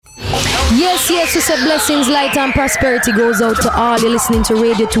Yes, we said blessings, light and prosperity goes out to all. You're listening to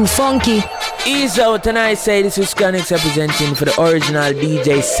Radio2Funky. Ease out, and I say this is Connix representing for the original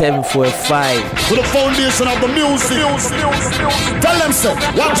DJ 745. For the foundation of the music. Tell them so,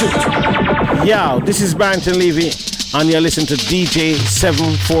 watch it. Yo, this is Barrington Levy, and you're listening to DJ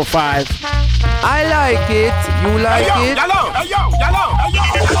 745. I like it. You like it?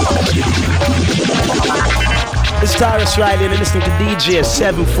 It's Taurus Riley, and you're listening to DJ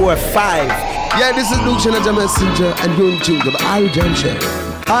 745. Yeah, this is Luke the Messenger, and you're in tune to the Irie Jamms Show.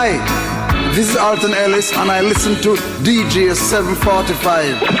 Hi, this is Alton Ellis, and I listen to DJ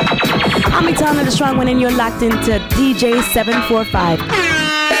 745. I'm Etana the Strong One, and you're locked into DJ 745.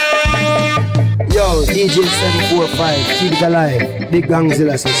 Yo, DJ 745, keep it alive. Big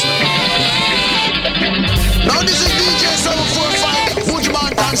Gangzilla session. Now this is DJ 745,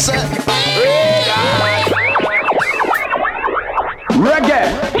 Woodman Dancer. Reggae,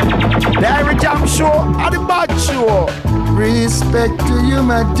 the Irie Jamms Show, and the Bad Show. Respect to you,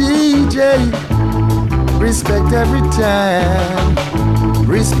 my DJ. Respect every time.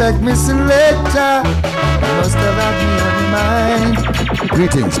 Respect me selector. Must have had me on mind.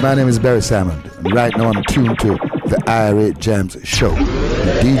 Greetings, my name is Barry Salmon, and right now I'm tuned to the Irie Jamms Show,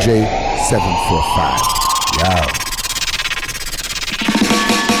 the DJ 745. Yo.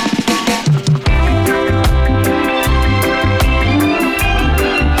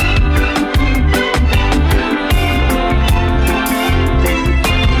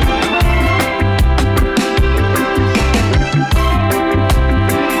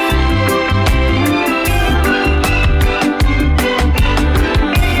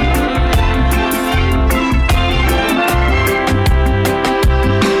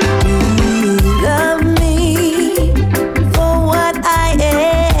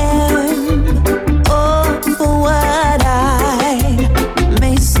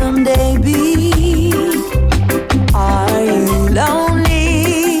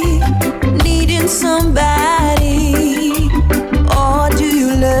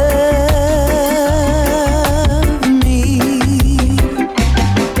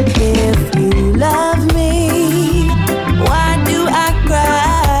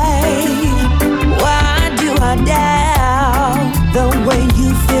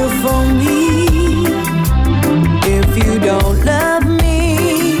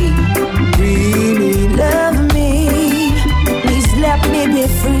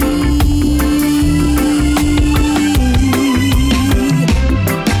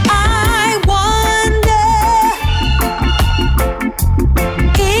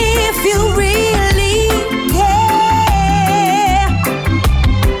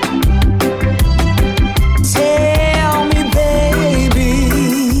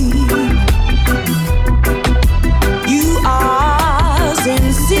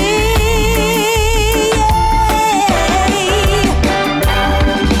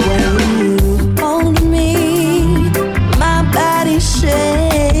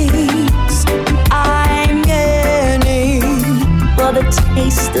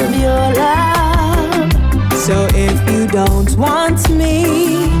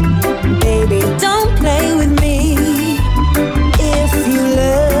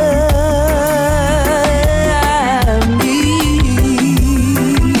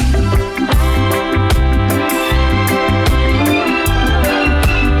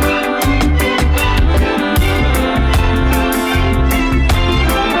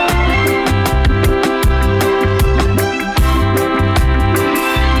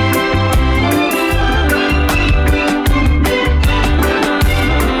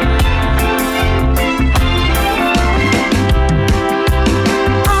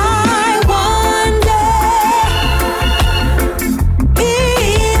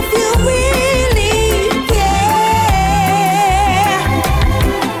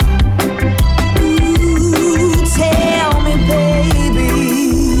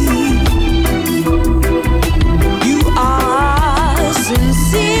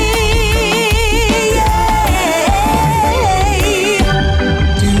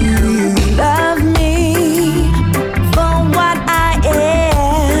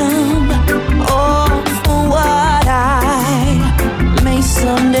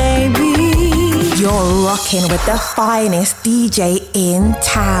 With the finest DJ in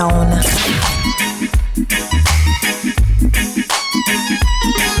town. I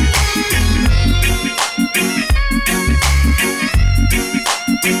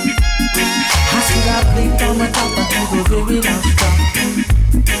see that blink on my top of the very last drop.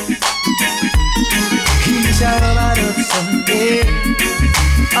 He's out of Sunday.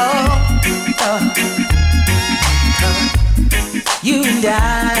 You and I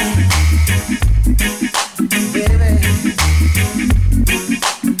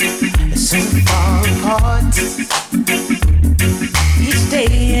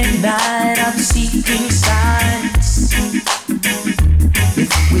night I'm seeking signs.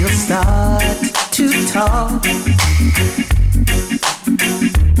 If we'll start to talk,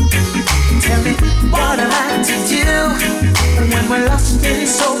 tell me what am I to do when we're lost and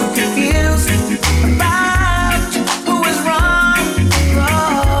so confused about who is wrong.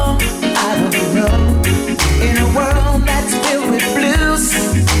 I don't know. In a world that's filled with blues,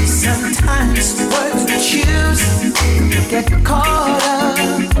 sometimes words we choose get caught up.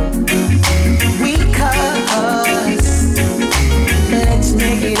 We cause let's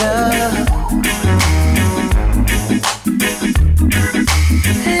make it up.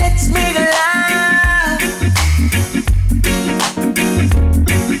 Let's make love.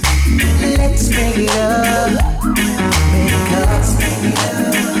 Let's make it up. Make us make it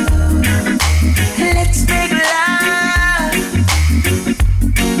up. Let's make love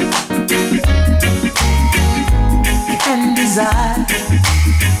and desire.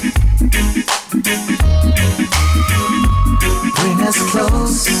 Bring us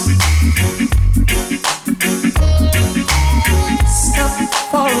close. Stop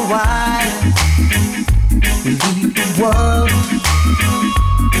for a while. We leave the world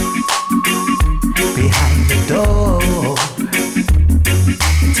behind the door.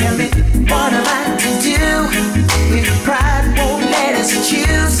 Tell me, what am I to do if pride won't let us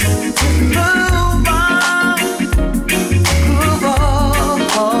choose to move on, move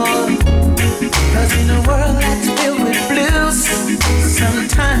on? 'Cause in a world that's filled with blues,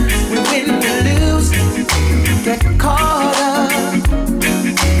 sometimes we win, we lose, get caught up.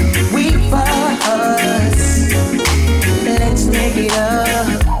 We fuss, let's make it up.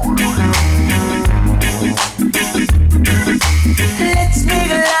 Let's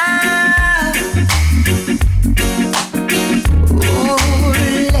make love. Ooh,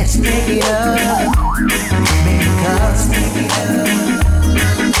 let's make it up. Make us make it up.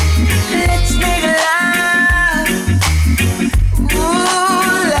 Let's make love.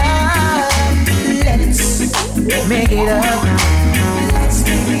 Ooh, love. Let's make it up. Let's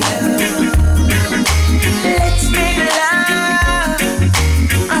make it up. Let's make love.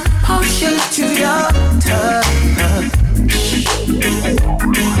 I'm partial to your touch.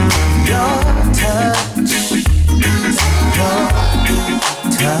 Your touch, your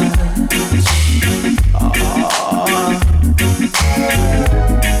touch.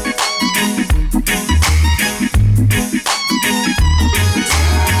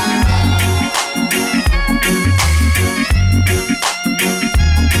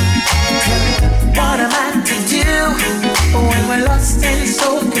 What am I to do when we're lost and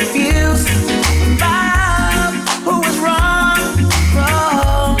so confused about who is wrong?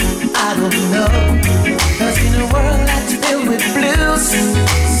 I don't know. 'Cause in a world that's filled with blues,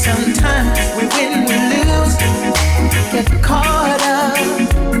 sometimes we win, we lose, get caught up.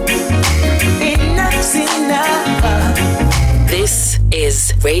 Enough's enough. This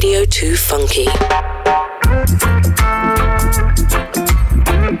is Radio2Funky.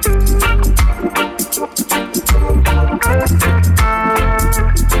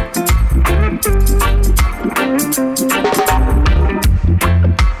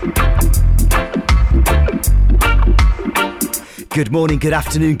 Good morning, good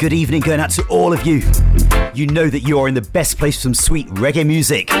afternoon, good evening, going out to all of you. You know that you are in the best place for some sweet reggae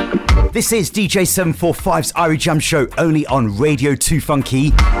music. This is DJ 745's Irie Jamms Show, only on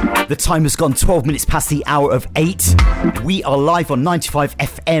Radio2Funky. The time has gone 12 minutes past the hour of 8. We are live on 95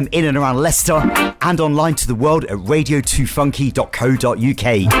 FM in and around Leicester and online to the world at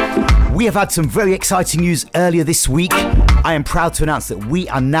radio2funky.co.uk. We have had some very exciting news earlier this week. I am proud to announce that we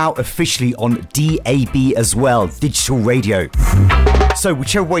are now officially on DAB as well, digital radio. So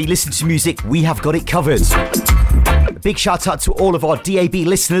whichever way you listen to music, we have got it covered. A big shout out to all of our DAB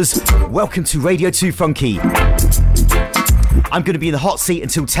listeners. Welcome to Radio2Funky. I'm going to be in the hot seat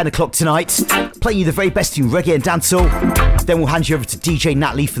until 10 o'clock tonight, playing you the very best in reggae and dancehall. Then we'll hand you over to DJ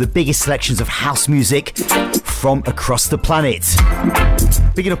Natalie for the biggest selections of house music from across the planet.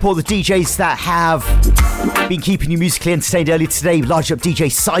 Bigging up all the DJs that have been keeping you musically entertained earlier today. Large up DJ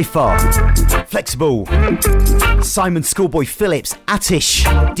Cypher, Flexible, Simon Schoolboy Phillips, Atish,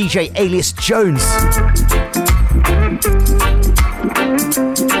 DJ Alias Jones.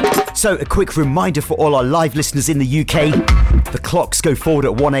 So a quick reminder for all our live listeners in the UK. The clocks go forward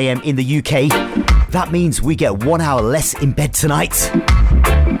at 1 a.m. in the UK. That means we get 1 hour less in bed tonight.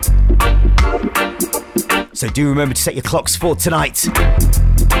 So do remember to set your clocks for tonight.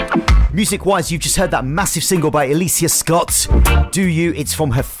 Music-wise, you've just heard that massive single by Aleighcia Scott, Do You? It's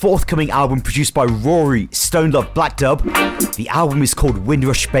from her forthcoming album produced by Rory, Stone Love Black Dub. The album is called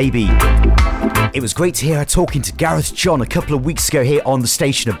Windrush Baby. It was great to hear her talking to Gareth John a couple of weeks ago here on the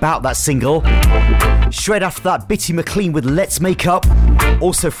station about that single. Straight after that, Bitty Mclean with Let's Make Up,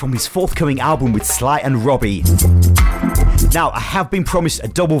 also from his forthcoming album with Sly and Robbie. Now, I have been promised a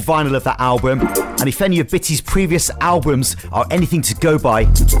double vinyl of that album, and if any of Bitty's previous albums are anything to go by,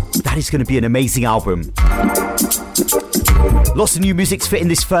 that is going to be an amazing album. Lots of new music to fit in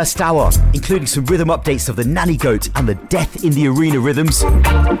this first hour, including some rhythm updates of the Nanny Goat and the Death in the Arena rhythms,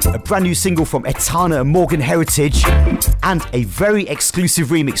 a brand new single from Etana and Morgan Heritage, and a very exclusive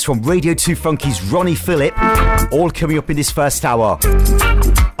remix from Radio2Funky's Ronnie Phillip, all coming up in this first hour.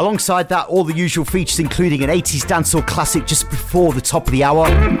 Alongside that, all the usual features, including an 80s dancehall classic just before the top of the hour.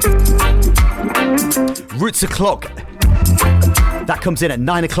 Roots O'Clock. That comes in at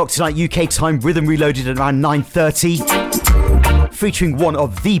 9 o'clock tonight UK time, Riddim Reloaded at around 9:30, featuring one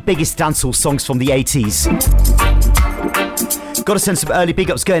of the biggest dancehall songs from the 80s. Gotta send some early big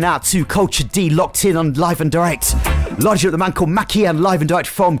ups going out to Culture D, locked in on Live and Direct. Largely up the man called Macka and Live and Direct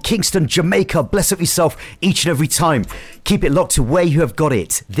from Kingston, Jamaica. Bless up yourself each and every time. Keep it locked to where you have got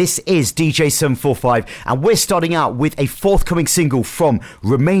it. This is DJ 745, and we're starting out with a forthcoming single from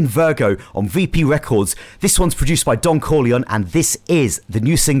Romain Virgo on VP Records. This one's produced by Don Corleone, and this is the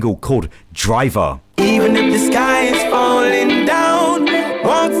new single called Driver. Even if the sky is falling down,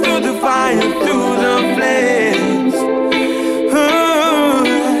 walk through the fire, through the flames.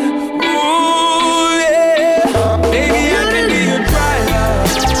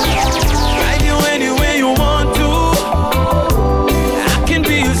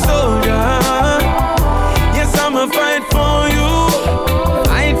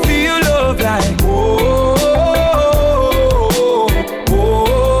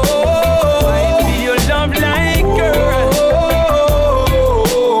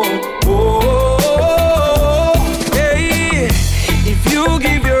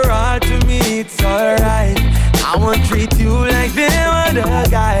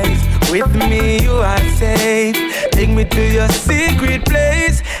 With me you are safe. Take me to your secret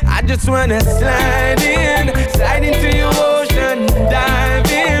place. I just wanna slide into your ocean,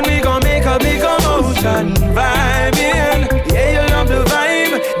 dive in. We gon' make a big commotion, vibe in. Yeah, you love the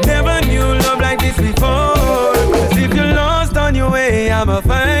vibe. Never knew love like this before. 'Cause if you're lost on your way, I'ma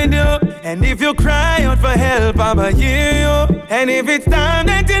find you. And if you cry out for help, I'ma hear you. And if it's time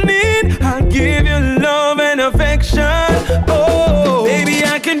that you need, I'll give you love and affection. Oh, baby,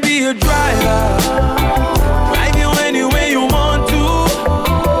 I can be your driver. Drive you anywhere you want to.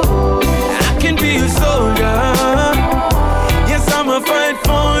 I can be your soldier. Yes, I'ma fight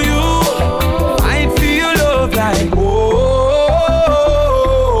for you. I'd feel love like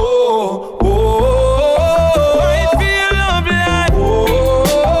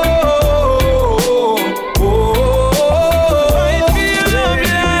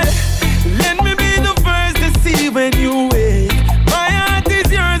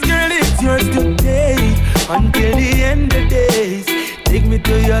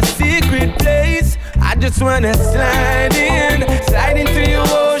to your secret place. I just wanna slide into your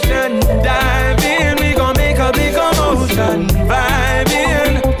ocean, dive in. We gon' make a big commotion, vibe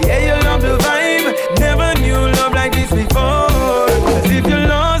in. Yeah, you love the vibe. Never knew love like this before. 'Cause if you're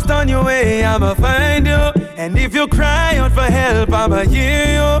lost on your way, I'ma find you. And if you cry out for help, I'ma hear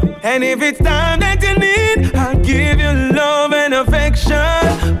you. And if it's time that you need, I'll give you love and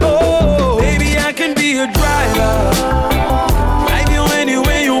affection. Oh, baby, I can be your driver.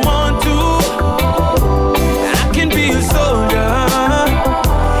 Anywhere you want to, I can be a soldier.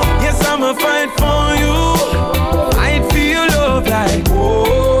 Yes, I'ma fight for you. I'd feel love like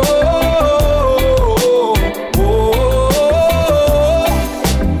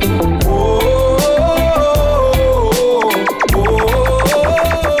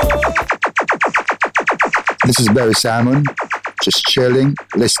This is Barry Simon, just chilling,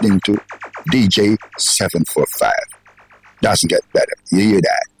 listening to DJ 745. Doesn't get better. You hear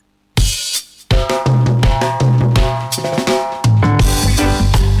that?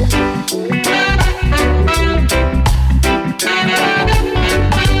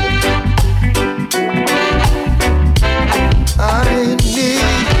 I need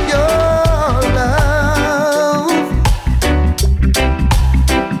your love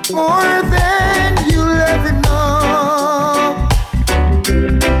more than you'll ever know.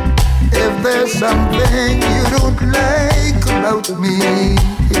 If there's something you don't like about me,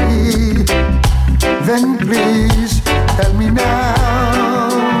 then please tell me now.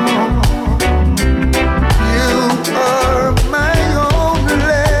 You are my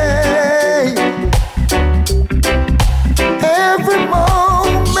only. Every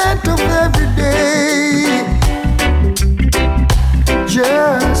moment of every day.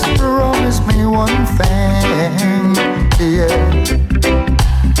 Just promise me one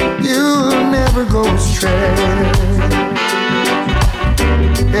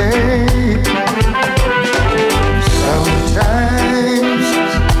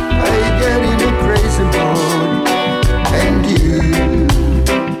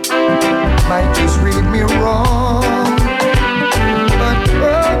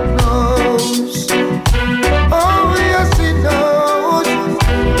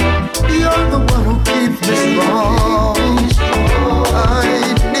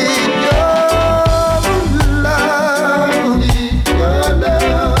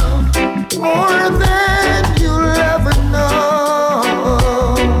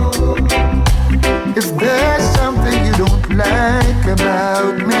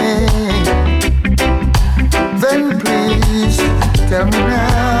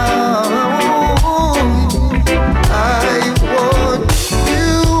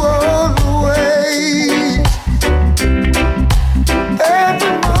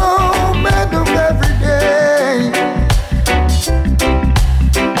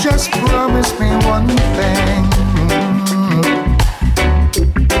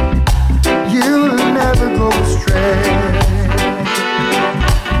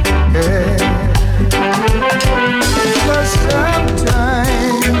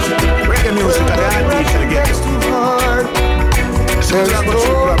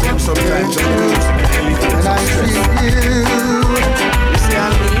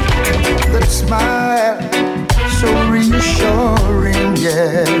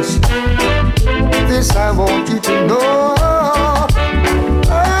yes. This I want you to know.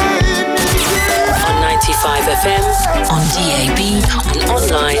 On 95 FM, on DAB, and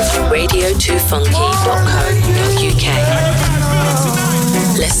online radio2funky.co.uk.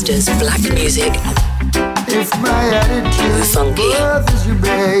 Leicester's black music. If my attitude bothers you,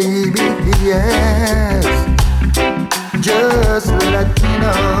 baby, yes, just let me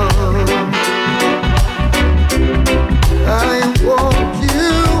know. I want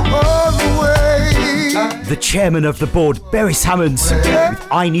you all the way. The chairman of the board, Beres Hammond, with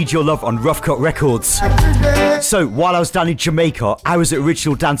I Need Your Love on Rough Cut Records. So, while I was down in Jamaica, I was at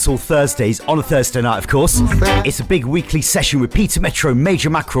Original Dancehall Thursdays, on a Thursday night, of course. It's a big weekly session with Peter Metro, Major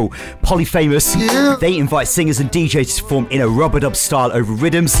Mackerel, Polyphamous. They invite singers and DJs to perform in a rub-a-dub style over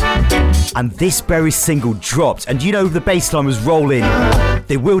rhythms. And this Beres single dropped, and you know the bass line was rolling.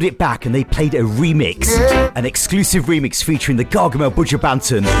 They wheeled it back and they played a remix, an exclusive remix featuring the Gargamel Budja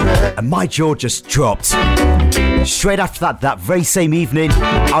Banton, and my jaw just dropped. Straight after that very same evening,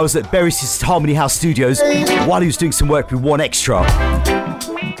 I was at Beres' Harmony House Studios while he was doing some work with One Extra.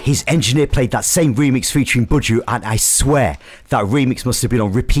 His engineer played that same remix featuring Budju, and I swear that remix must have been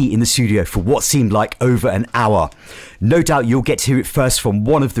on repeat in the studio for what seemed like over an hour. No doubt you'll get to hear it first from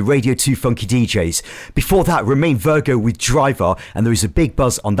one of the Radio2Funky DJs. Before that, Romain Virgo with Driver, and there is a big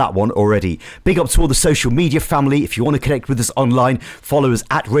buzz on that one already. Big up to all the social media family. If you want to connect with us online, follow us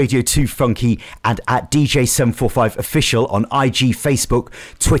at Radio2Funky and at DJ745 Official on IG, Facebook,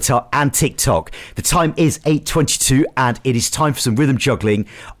 Twitter and TikTok. The time is 8:22 and it is time for some rhythm juggling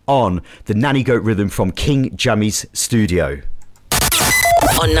on the Nanny Goat rhythm from King Jammy's studio.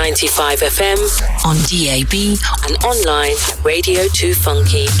 On 95 FM, on DAB, and online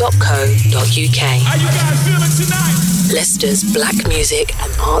radio2funky.co.uk. How you guys feeling tonight? Leicester's black music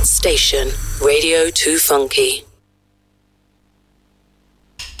and art station, Radio2Funky.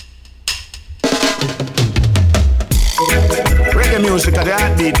 Reggae music at the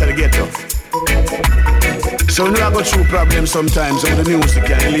heartbeat of the ghetto. So when I go through problems sometimes, when the music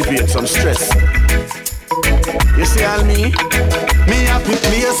can alleviate some stress. You see all me? Me have to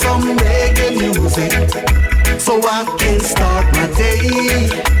play some reggae music so I can start my day.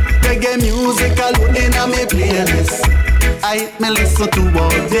 Reggae music alone in a me playlist I me listen to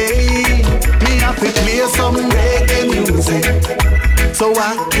all day. Me have to play some reggae music so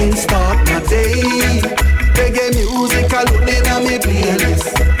I can start my day. Reggae music alone in a me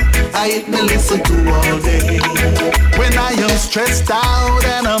playlist I me listen to all day. When I am stressed out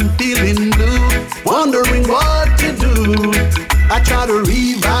and I'm feeling blue, wondering what to do, I try to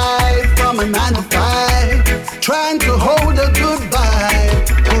revive from a 9 to 5, trying to hold a good vibe.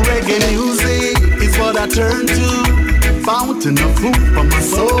 Reggae music is what I turn to, fountain of food for my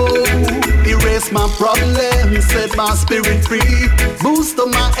soul. Erase my problems, set my spirit free, boost up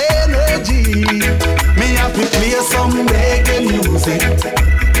my energy. Me have to play some reggae music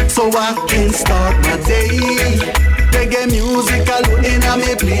so I can start my day. Reggae music alone in a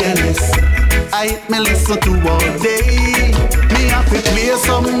me playlist I me listen to all day. Me have to play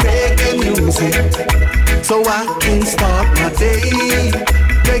some reggae music so I can start my day.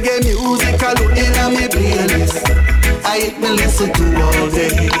 Reggae music alone in a me playlist I me listen to all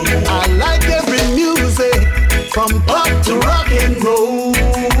day. I like every music from pop to rock and roll,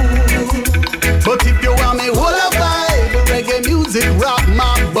 but if you want me whole a vibe, reggae music rock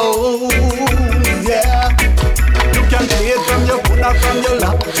my boat. Yeah, you can play it from your phone or from your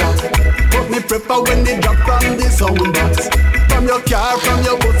laptop, but me prefer when they drop from the sound box. From your car, from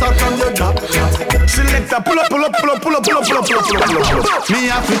your bus or from your drop top. Select a pull up. Me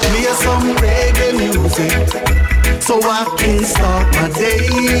have to play some reggae music so I can start my day.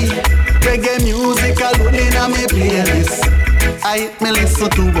 Reggae music alone in a me playlist I me listen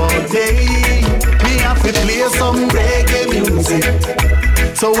to all day. Me have to play some reggae music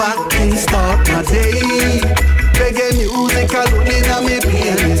so I can start my day. Reggae music alone in a me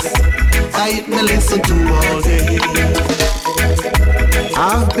playlist I me listen to all day.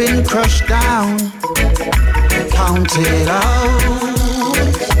 I've been crushed down, counted out.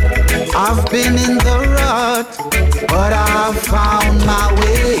 I've been in the rut, but I've found my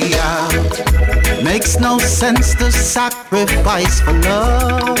way out. Makes no sense to sacrifice for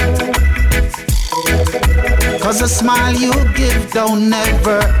love, 'cause a smile you give don't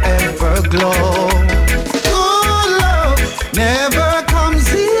never ever glow. Good love never comes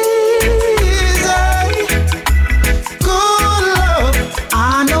easy. Good love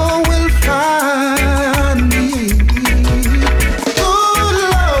I know will find me. Good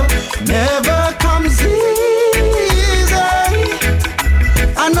love never comes easy.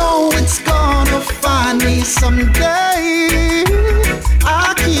 I know it's gonna find me someday.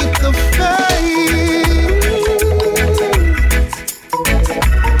 I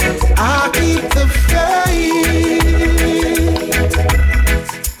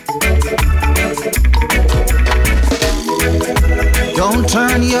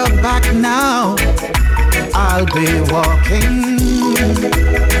look back now, I'll be walking.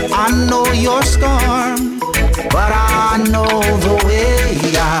 I know your storm, but I know the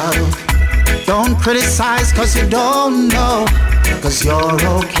way out. Don't criticize cause you don't know, cause you're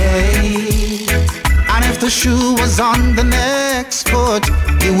okay. And if the shoe was on the next foot,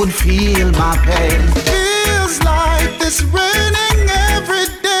 you would feel my pain. Feels like it's raining every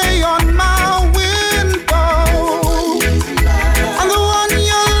day on my window, and the one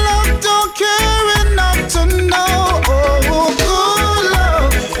you love don't care enough to know. Oh, good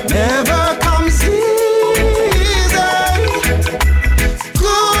love never comes easy.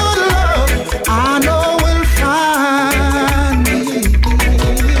 Good love I know will find me.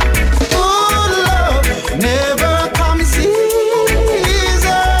 Good love never comes easy.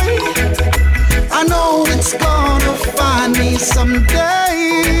 I know it's gonna find me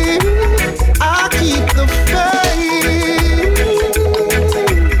someday. I keep the faith.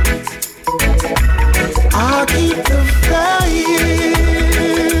 I keep the faith.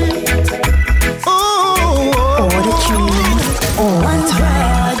 Oh, the tune. one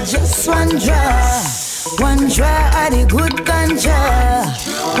draw, just one draw. One draw of the good ganja.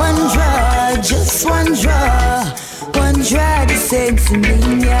 One draw, just one draw. One draw the sexy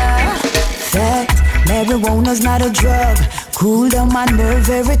yeah. Fact, marijuana's not a drug. Cool down my nerve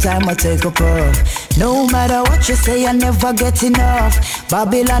every time I take a puff. No matter what you say, I never get enough.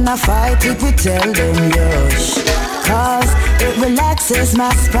 Babylon I fight it, we tell them yush. Cause it relaxes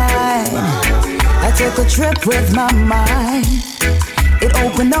my spine. I take a trip with my mind. It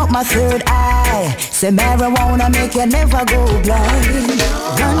opened up my third eye. Say marijuana make you never go blind.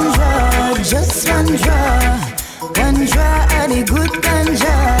 One draw, just one draw. One draw of the good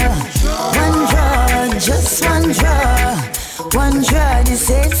ganja. One draw, just one draw. One draw, the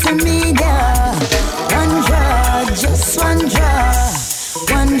sexy media. One draw, just one draw.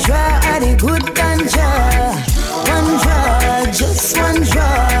 One draw of the good ganja. One draw, just one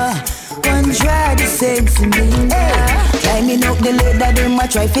draw. One draw, the sexy media. Climbing up the ladder, them a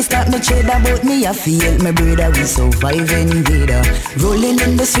try to stop me cheddar, but me a feel my brother we survive any weather. Rolling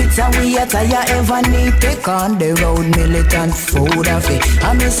in the streets and we a tire ever need. Take on the road, militant food of it.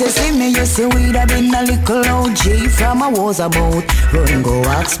 I miss you see me, you see we'd have been a little OG from I was about. Run go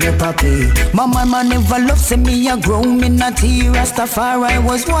ask me papi. My mama never loved see me a grown in a tea. Rastafari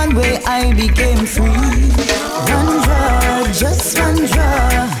was one way I became free. One draw, just one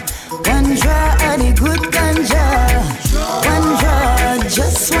draw. One draw of the good ganja. One draw,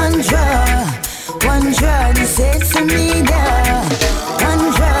 just one draw. One draw, the sexy media.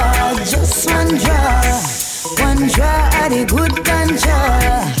 One draw, just one draw. One draw of the good ganja.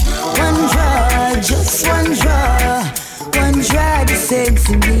 One draw, just one draw. One draw, the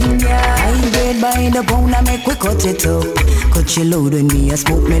sexy media. I read by the pound, I make we cut it up. Cut you load on me, I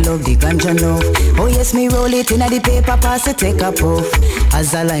smoke me love the ganja enough. Oh yes, me roll it in the paper, pass it, take a puff.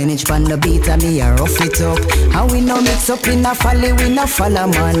 As a lineage pan the beat, and me a rough it up. And we no mix up in a folly, we no follow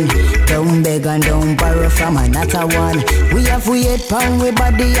man. Don't beg and don't borrow from another one. We have we 8 pound, we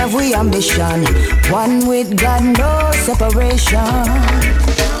body have we ambition. One with God, no separation.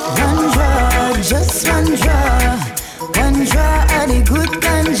 One draw, just one draw. One draw of the good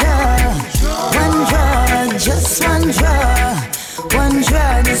ganja. One draw, just one draw. One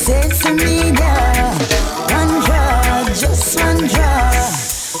draw, the sexy media. One draw, just one draw.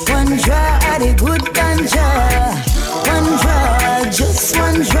 One draw of the good ganja. One draw, just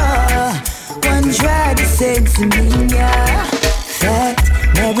one draw. One draw, the sexy media. Fact,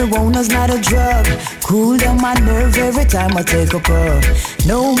 marijuana's not a drug. Cool down my nerve every time I take a puff.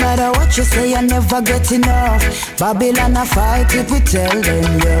 No matter what you say, I never get enough. Babylon I fight it, we tell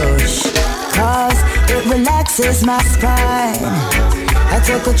them yush. Cause it relaxes my spine. I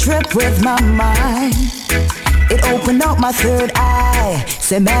took a trip with my mind. It opened up my third eye.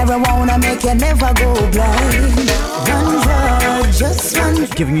 Say marijuana make you never go blind. One draw, just one.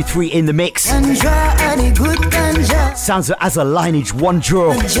 Giving you 3 in the mix. One draw of the good ganja. Sounds as a lineage, one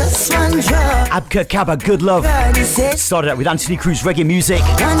draw. Just one draw. Abka Kaba, good love. Started out with Anthony Cruz reggae music.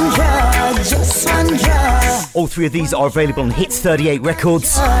 One draw, just one draw. All 3 of these are available on Hits 38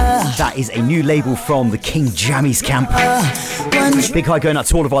 Records. That is a new label from the King Jammies camp. Big hi going out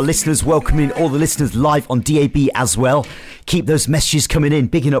to all of our listeners, welcoming all the listeners live on DAB as well. Keep those messages coming in,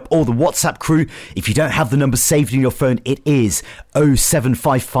 bigging up all the WhatsApp crew. If you don't have the number saved in your phone, it is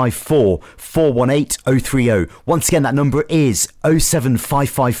 07554 418 030. Once again, that number is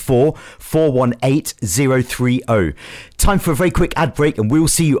 07554 418 030. Time for a very quick ad break, and we'll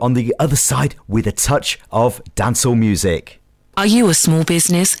see you on the other side with a touch of dancehall music. Are you a small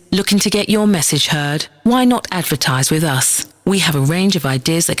business looking to get your message heard? Why not advertise with us? we have a range of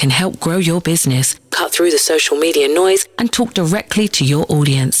ideas that can help grow your business, cut through the social media noise, and talk directly to your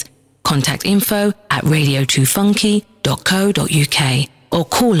audience. Contact info@radio2funky.co.uk or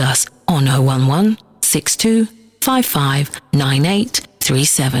call us on 011 62 55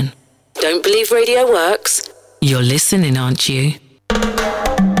 9837. Don't believe radio works? You're listening, aren't you?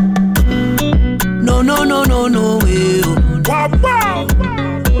 No, no, no, no, no, wow, wow.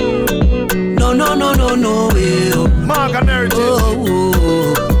 No, no, no, no, no, Macka narrative.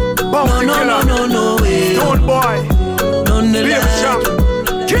 No, no, no, no, no, Stone boy. None they like shop.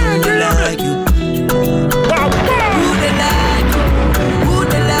 Can't like you. Wow, wow. Who they like you? Who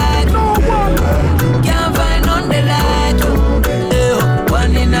they like you? No one. Can't find none they like you.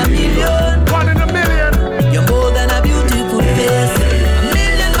 One in a million. One in a million. You're more than a beautiful face. A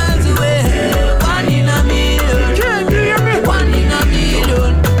million miles away. One in a million. Can't hear me. One in a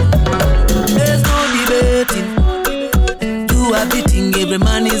million. There's no debating. Do a thing every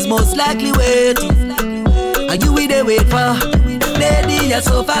man is most likely waiting. Are you with the wait for? Lady, you're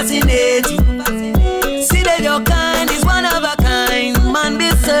so fascinating. See that your kind is one of a kind. Man be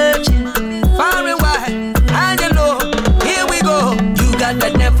searching far and wide. And you know, here we go. You got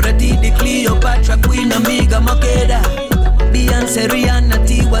that Nefertiti, Cleopatra, Queen Amiga, Makeda, Beyonce, Rihanna,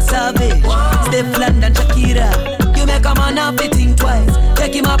 Tiwa Savage, Steph London, Shakira. You make a man have to think twice.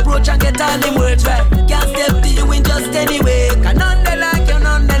 Take him approach and get all them words right. Can't step to you in just any way. Can none they like you,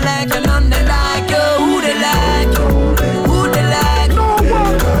 none they like you, none they like you. Who they like you? Who they like? No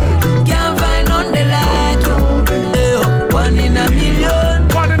one. Can't find none they like you. One in a million.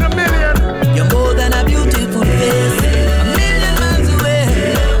 One in a million. You're more than a beautiful face. A million miles away.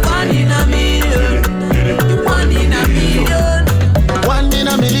 One in a million. You're one in a million. One in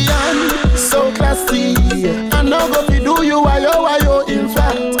a million. So classy. I know go fi do you why yo. In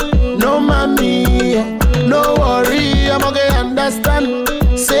fact, no mommy, no worry. I'm okay understand.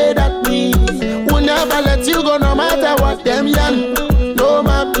 Say that me will never let you go no matter what them yan. No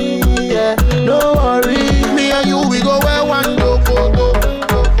mommy, yeah, no worry. Me and you we go where one go.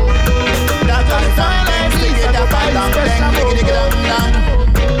 That's why finally we get the vibe special.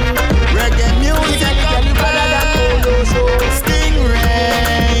 Reggae music, better than Polo.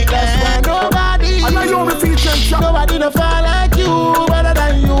 Stingray, that's why nobody. I know you're featuring. Nobody no fall like you, better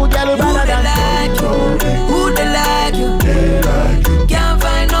than you, girl, better than like you. Who they like you? Can't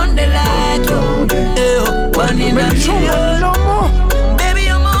find none they like you. One in a million. Baby,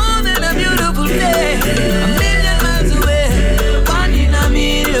 you're more than a beautiful day. A million miles away. One in a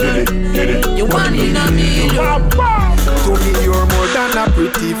million. You're one in a million. to me you're more than a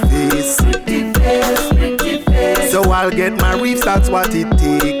pretty face. Pretty face, pretty face. So I'll get my reefs, that's what it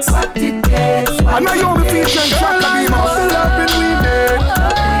takes. What it takes. I know you're the feature Chaka Demus. Loving we made.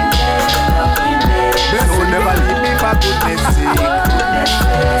 So never leave me for goodness sake.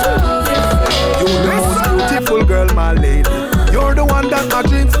 You're the most beautiful girl, my lady. You're the one that my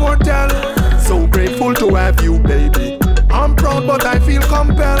dreams foretell. So grateful to have you, baby. I'm proud, but I feel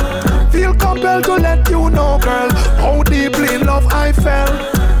compelled. Feel compelled to let you know, girl, how deeply in love I fell.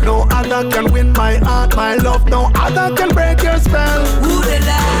 No other can win my heart, my love. No other can break your spell. Who they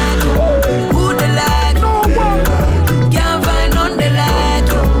like? Who they like? No one. Can't find none they like.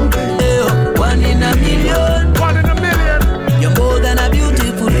 One in a million. One in a million. You're more than a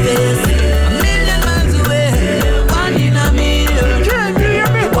beautiful face. A million miles away. One in a million. Can't hear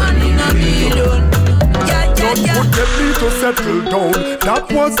me. One in a million. Don't get me to settle down. That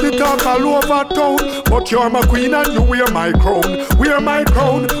was the talk all over town. But you're my queen and you wear my crown. Wear my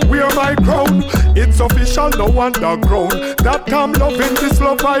crown, wear my crown. It's official, no underground. That I'm loving this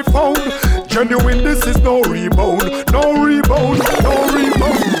love I found. Genuine, this is no rebound. No rebound, no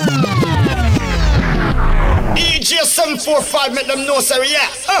rebound. EJ 745, make them know, sir, yeah.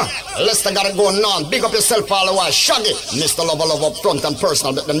 Lester got it going on. Big up yourself all the while. Shaggy, Mr. Love up front and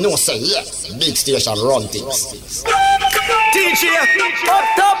personal, make them know, sir, yeah. Big station, run things. DJ, up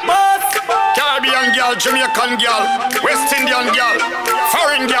top boss. Caribbean girl, Jamaican girl, West Indian girl,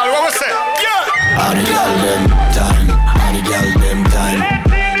 foreign girl, what was it? Yeah. All the girl them time, all the girl them time.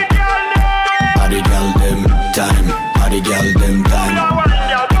 All the girl them time, all the girl them time. All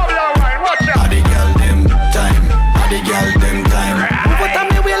the girl them time, all the girl them time. What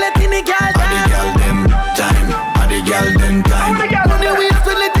am I letting the girl down? All the girl them time, all the girl them time. When you wait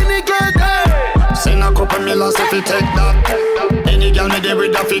for letting the girl down. Send a couple millions if you take that. Any girl me there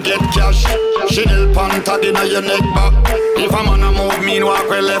with that, you get cash. She help on tag in your neck back. If a man a move, mean walk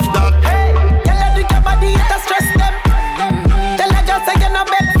we left that. Hey, tell her to your body, it a stress them. Tell her just say you're no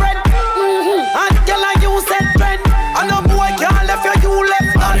bad friend. And tell her you said friend. And no boy can't left you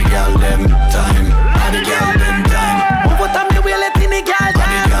left. All the girl them time, all the girl them time. What am I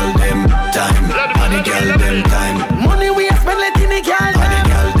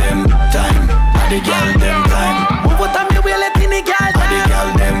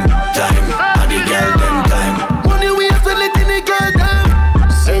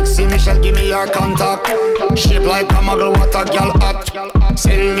Michelle, give me your contact. Shape like a muggle, what a girl hot.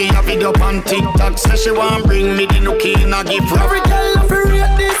 Send me a video on TikTok. Say she want bring me the nookie in a gift. Every girl love to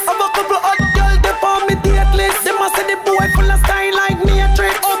rate this. Have a couple hot girl they on me date list. They must say the boy full of style like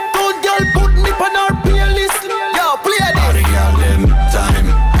Nature. Uptown girl put me on our playlist. Yo, play this. Party girl them time.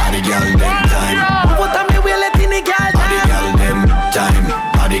 Party girl them time. What time we let in the girl time? Party girl them time.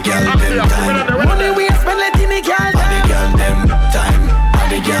 Party girl them time. Money we spend let in the girl time. Party girl them time.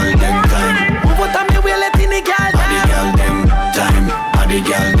 Party girl them time. What time we let in the girl time? Party girl them time. Party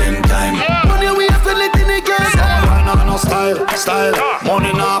girl them time. Money we spend let in the girl time. No style,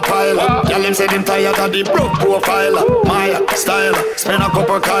 money na pile. Girl them say them tired of the broke profile. My style, spend a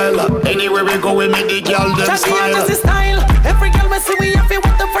couple Kyle. Anywhere we go we make the girl them smile. Just the style. Every girl we see we have it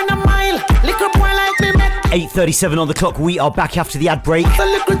with them for a mile. Liquor boy like me make 8:37 on the clock. We are back after the ad break.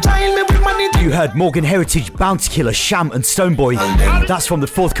 You heard Morgan Heritage, Bounty Killer, Sham and Stoneboy. That's from the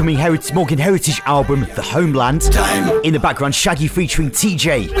forthcoming Morgan Heritage album, The Homeland. In the background, Shaggy featuring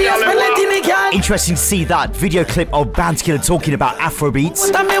TJ. Interesting to see that video clip of Bounty Killer talking about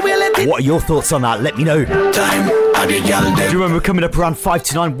Afrobeats. What are your thoughts on that? Let me know. Do you remember coming up around 5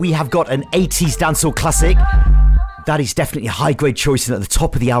 to 9? We have got an 80s dancehall classic. That is definitely a high-grade choice, and at the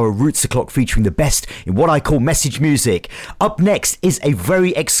top of the hour, Roots O'Clock featuring the best in what I call message music. Up next is a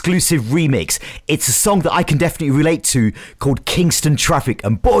very exclusive remix. It's a song that I can definitely relate to called Kingston Traffic.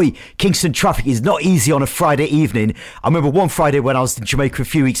 And boy, Kingston Traffic is not easy on a Friday evening. I remember one Friday when I was in Jamaica a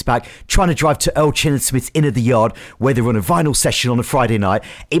few weeks back, trying to drive to Earl Chin and Smith's Inn of the Yard, where they were on a vinyl session on a Friday night.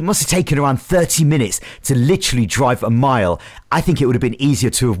 It must have taken around 30 minutes to literally drive a mile. I think it would have been easier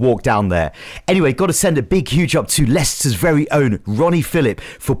to have walked down there. Anyway, got to send a big huge up to Leicester's very own Ronnie Phillip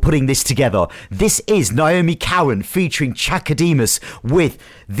for putting this together. This is Naomi Cowan featuring Chaka Demus with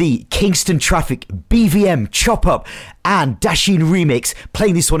the Kingston Traffic BVM Chop Up and Dasheen remix,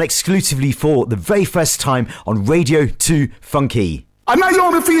 playing this one exclusively for the very first time on Radio2Funky. And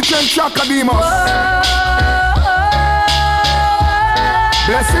Naomi featuring Chaka Demus.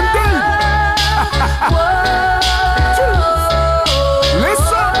 Bless him,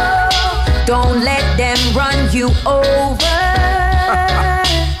 Don't let them run you over.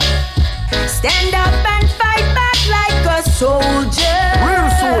 Stand up and fight back like a soldier. Real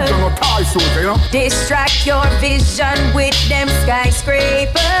soldier, not Thai soldier, you know. Distract your vision with them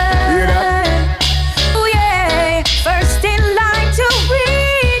skyscrapers. Hear that? Oh yeah, first in line to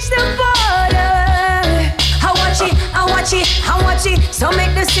reach the border. I watch it. So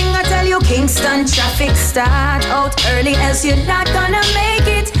make the singer tell you Kingston Traffic start out early, else you're not gonna make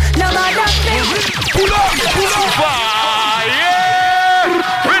it. No matter Pull up. Yeah.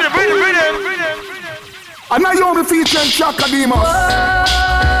 Rhythm. And Naomi featuring Chaka Demus.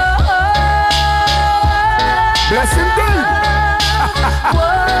 Bless him,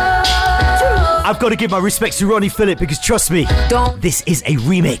 I've got to give my respects to Ronnie Phillip because trust me, this is a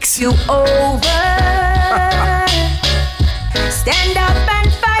remix. You over. Stand up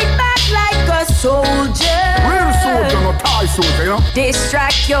and fight back like a soldier. Real soldier, not Thai soldier, you know.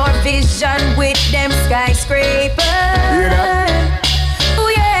 Distract your vision with them skyscrapers. Hear that? Oh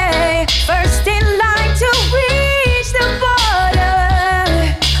yeah, first in line to reach the border.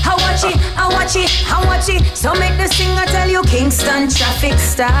 I watch it. So make the singer tell you Kingston Traffic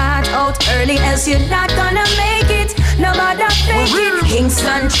start out early, else you're not gonna make it. No matter fake it.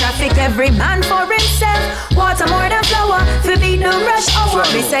 Kingston Traffic, every man for himself. Water more than flour, for beat the rush hour.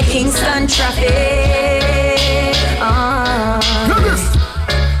 Me say Kingston Traffic. Hear this.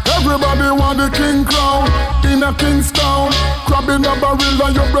 Everybody want the king crown in a Kingstown. Crab in a barrel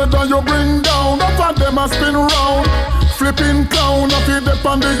and your bread and you bring down. Up and them a spin round. Flipping clown, I feel the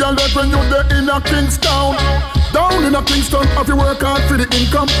on the left when you there in a Kingstown. Down in a Kingston, have you work hard for the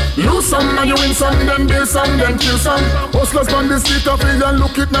income. Lose some and you win some, then build some, then kill some. Hustlers on the street of it and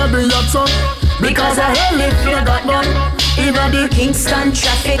look it now the yacht son. Because a hell if you got none. Even the Kingston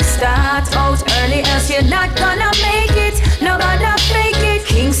Traffic start out early, else you're not gonna make it. No matter fake it.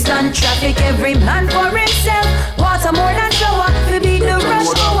 Kingston Traffic, every man for himself. Water more than flour, we beat the rush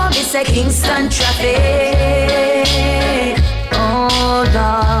hour. Me say Kingston Traffic. Oh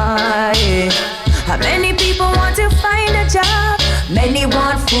Lord, how many people want to find a job? Many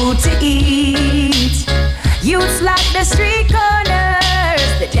want food to eat. Youths like the street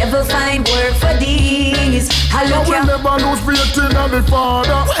corners, the devil find work for these. I look we never lose faith in the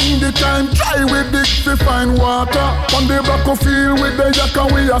Father. When the time try with dick to find water. On the battlefield with the yak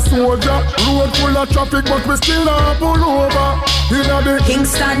and we a soldier. Road full of traffic but we still not pull over.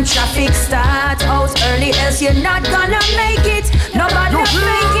 Kingston Traffic start out early, else you're not gonna make it. Nobody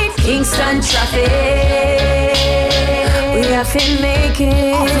make it. Kingston Traffic. We We have to make it.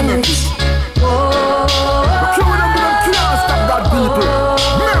 Whoa. We're killing them, but them can't stop that people.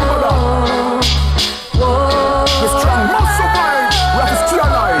 Remember that. Whoa. The strong must survive. We have to stay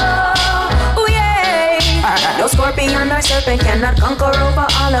alive. Oh yeah. No scorpion or serpent cannot conquer over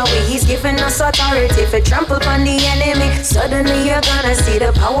all our way. He's giving us authority for trample upon the enemy. Suddenly you're gonna see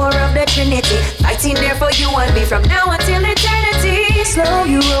the power of the Trinity fighting there for you and me from now until eternity. Slow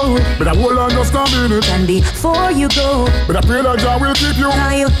you roll, but I will understand it. And before you go, but I pray that God will keep you.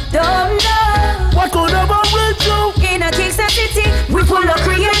 Now you don't know what could ever reach you. In a Kingston city, we full of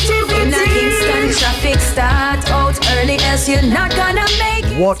creativity. In a Kingston traffic, start out early, else you're not gonna make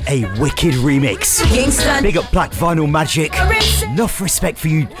it. What a wicked remix. Kingston. Big up Black Vinyl Magic. Enough respect for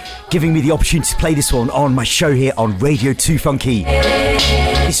you giving me the opportunity to play this one on my show here on Radio2Funky.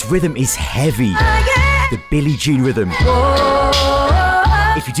 This rhythm is heavy. The Billie Jean rhythm.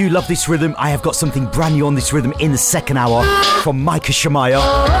 If you do love this rhythm, I have got something brand new on this rhythm in the second hour from Micah Shemaiah.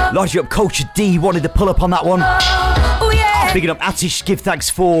 Largely up Culture D wanted to pull up on that one. Bigging up Atish, give thanks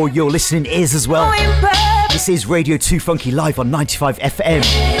for your listening ears as well. This is Radio2Funky live on 95 FM,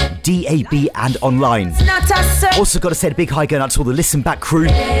 DAB and online. Also got to say a big hi going out to all the Listen Back crew.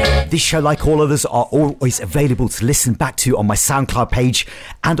 This show, like all others, are always available to listen back to on my SoundCloud page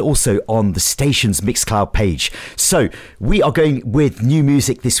and also on the station's Mixcloud page. So we are going with new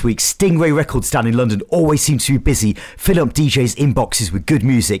music this week. Stingray Records down in London always seem to be busy filling up DJs' inboxes with good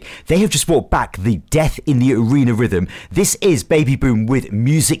music. They have just brought back the Death in the Arena rhythm. This is Baby Boom with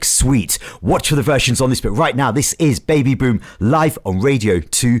Music Sweet. Watch for the versions on this, but right now this is Baby Boom live on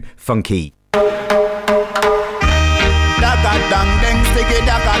Radio2Funky.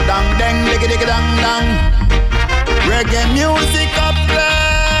 Reggae music up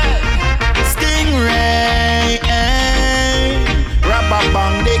play. Stingray,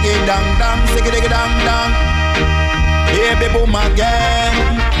 Rababang, diggy dang dang, siggy diggy dang dang. Baby boom again.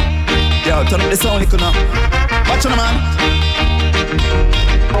 Yo, turn up the sound, you know. Watch on, man.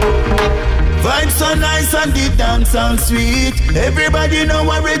 Vibes so nice and the dance sound sweet. Everybody know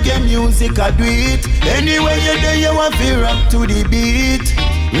what reggae music I do it. Anywhere you do, you want to rock to the beat.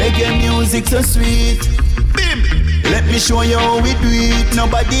 Reggae music so sweet. Bim! Let me show you how we do it.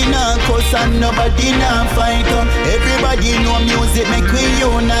 Nobody nah cuss and nobody nah fight. Everybody know music make we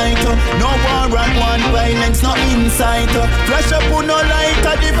unite. No war and one violence, no insight. Flash up on no light,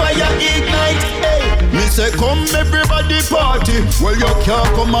 the fire ignite. Hey, me say come everybody party. Well you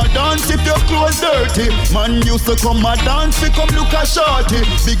can't come a dance if your clothes dirty. Man used to come a dance, we come look a shorty.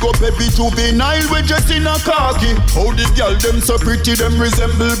 Big up every juvenile, we just in a khaki. How the girl them so pretty, them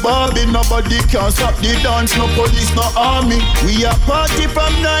resemble Barbie. Nobody can stop the dance, no police, no army. We a party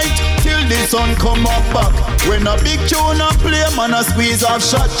from night till the sun come up back. When a big tune a play, man a squeeze off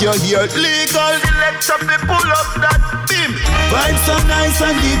shot. You hear legal, let's up the pull up that beam. Vibes so nice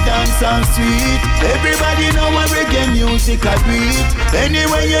and the dance sound sweet. Everybody know what reggae music I do it.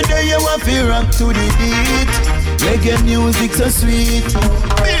 Anywhere you there, you want to rock to the beat. Reggae music so sweet.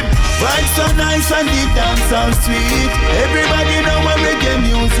 Beam. Vibes so nice and the dance sound sweet. Everybody know what reggae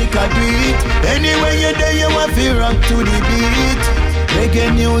music I do it. Anywhere you there, you want to rock to the beat. Reggae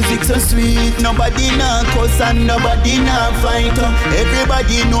music so sweet. Nobody nah cuss and nobody nah fight.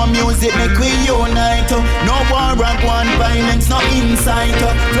 Everybody know music make we unite. No war and one violence, no insight.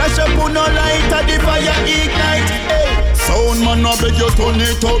 Flash up on no light, the fire ignite. Hey. Sound man I beg you turn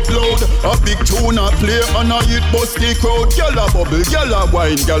it up loud. A big tune a play and a hit bust the crowd. Gyal a bubble, gyal a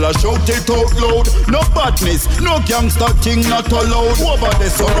wine, gyal a shout it out loud. No badness, no gangster thing not allowed. Over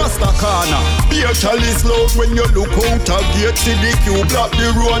there so Rasta corner, be a chalice loud. When you look out a gate, see the queue block the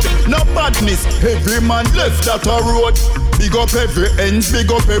road. No badness, every man left that a road. Big up every ends,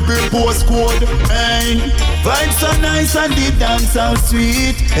 big up every postcode. Hey, vibes so nice and the dance sound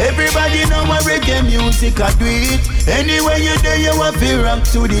sweet. Everybody know what reggae music I do it. Anywhere you there, you want to rock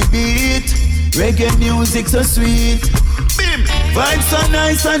to the beat. Reggae music so sweet. Bim! Vibes so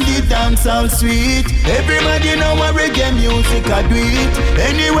nice and the dance sound sweet. Everybody know what reggae music I do it.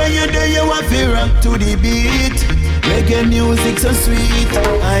 Anywhere you there, you want to rock to the beat. Reggae music so sweet.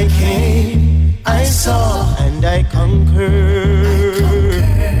 I came, I saw, and I conquered.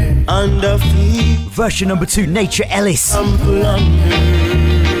 Under feet. Version number 2, Nature Ellis.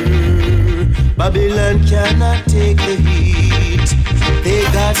 Babylon cannot take the heat. They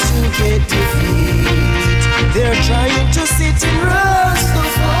got to get defeat. They're trying to sit in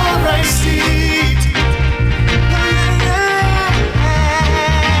Rastafari seat.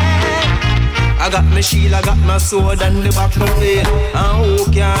 I got my shield, I got my sword and the back no fail. And who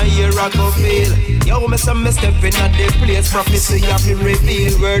can hear I go fail? Yo, me say me step in at the place. Prophecy have been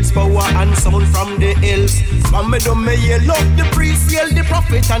revealed. Words, power and sound from the hills. When me do me yell up the priest, yell the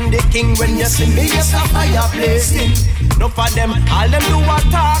prophet and the king. When you see me, yes, a fireplace. No for them, all them do a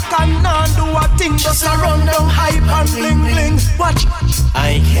talk and none do a thing. Just a run down hype and bling bling. Watch.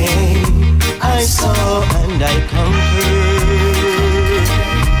 I came, I saw and I conquered.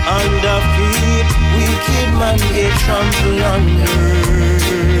 Under feet, wicked man get trampled under.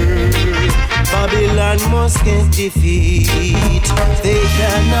 Babylon must get defeat. They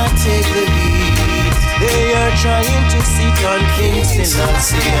cannot take the lead. They are trying to sit on kings and not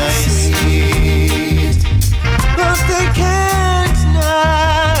say I see it. But they can't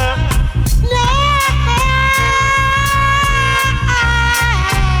now.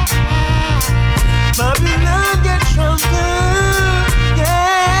 Babylon get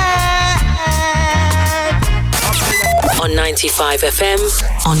On 95 FM,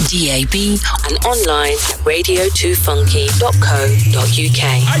 on DAB, and online, radio2funky.co.uk.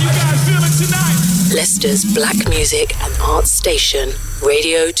 How you guys feeling tonight? Leicester's black music and arts station,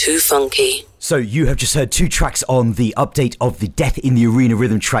 Radio2Funky. So you have just heard 2 tracks on the update of the Death in the Arena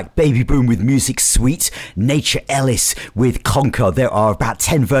rhythm track, Baby Boom with Music Sweet, Nature Ellis with Conquer. There are about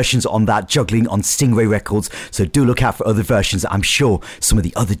 10 versions on that, juggling on Stingray Records, so do look out for other versions. I'm sure some of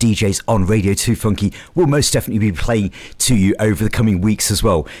the other DJs on Radio 2 Funky will most definitely be playing to you over the coming weeks as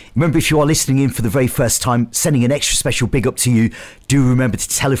well. Remember, if you are listening in for the very first time, sending an extra special big up to you, do remember to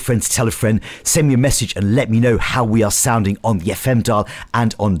tell a friend, send me a message and let me know how we are sounding on the FM dial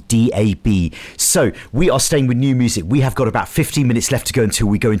and on DAB. So we are staying with new music. We have got about 15 minutes left to go until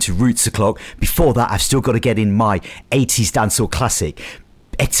we go into Roots O'Clock. Before that, I've still got to get in my 80s dancehall classic.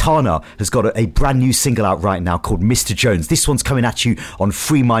 Etana has got a brand new single out right now called Mr. Jones. This one's coming at you on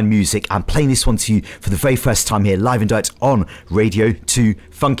Free Mind Music. I'm playing this one to you for the very first time here, live and direct on Radio 2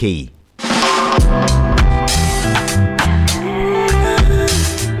 Funky.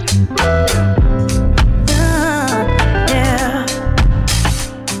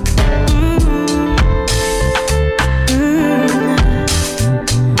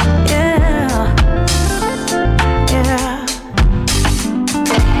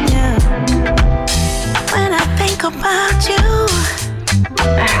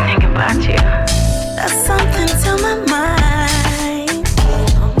 That's something to my mind.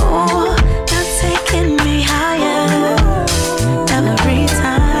 Oh, you're taking me higher every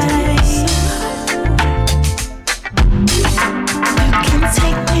time. You can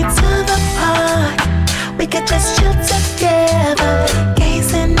take me to the park. We could just chill together,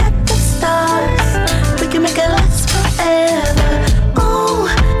 gazing at the stars. We can make it last forever. Oh,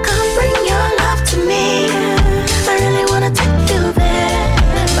 come bring your love to me. I really wanna take you there,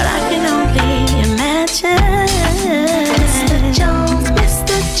 but I can only imagine. Mr. Jones,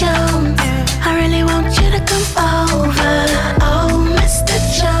 I really want you to come over. Oh, Mr.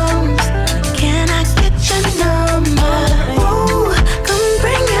 Jones, can I get your number? Ooh, come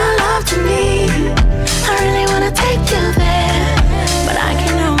bring your love to me. I really wanna take you there, but I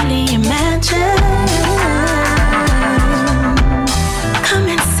can only imagine. Come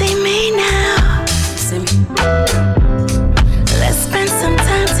and see me now. Let's spend some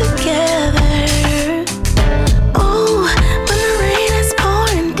time together. Oh, when the rain is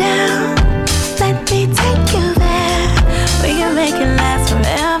pouring down, let me take you there. We can make it last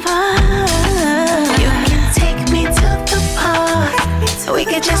forever. You can take me to the park, so we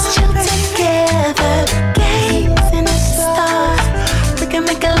can just chill together, gaze in the stars. We can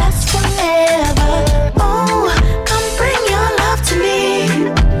make it last forever. Oh, come bring your love to me.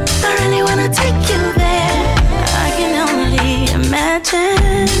 I really wanna take you there. I can only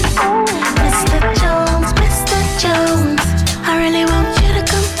imagine. Mr. Jones, I really want you to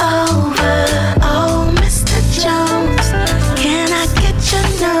come over. Oh, Mr. Jones, can I get your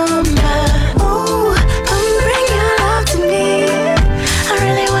number? Ooh, come bring your love to me. I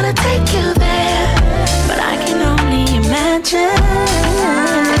really wanna take you there, but I can only imagine.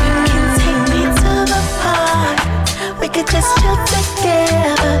 You can take me to the park. We could just chill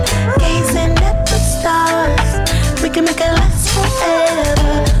together, gazing at the stars. We can make it last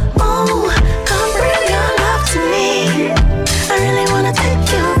forever. Oh, come bring your love to me. I really wanna take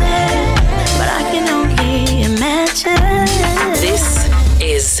you there, but I can only imagine. This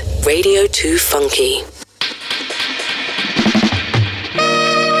is Radio 2 Funky.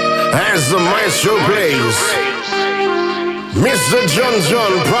 As the maestro plays, Mr. John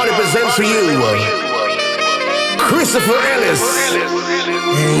proudly presents for you Christopher Ellis.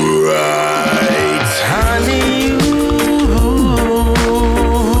 Right, honey,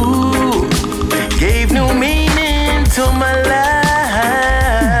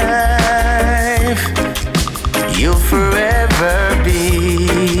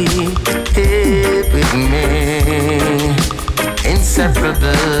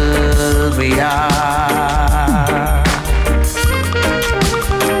 inseparable we are.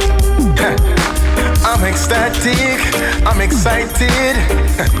 I'm ecstatic, I'm excited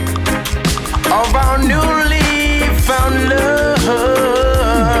of our newly found love.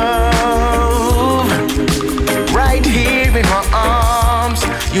 Right here in my arms,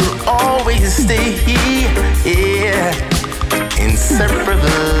 you'll always stay here. Yeah,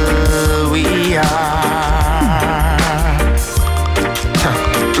 inseparable we are.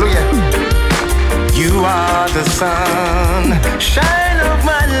 Look at you are the sunshine of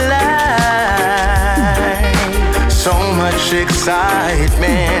my life. So much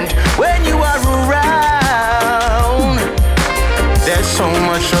excitement when you are around. There's so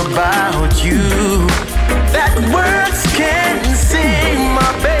much about you that words can't say,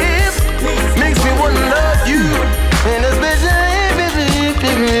 my babe. Makes me wanna love you, and especially,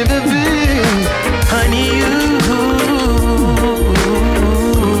 honey, you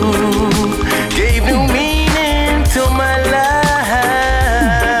gave new meaning to my life.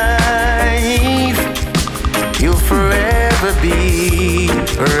 You'll forever be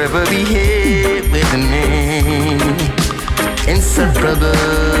here with me.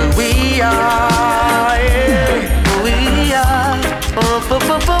 Inseparable we are, yeah, we are.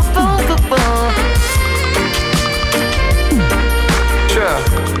 Sure.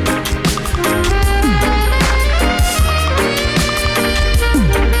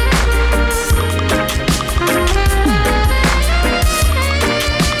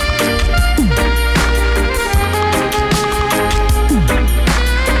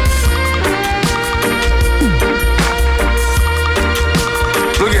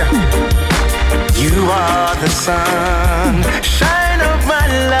 You are the sunshine of my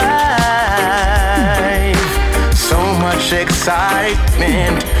life. So much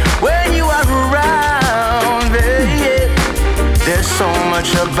excitement when you are around, baby. There's so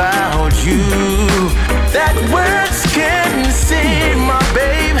much about you that words can't say, my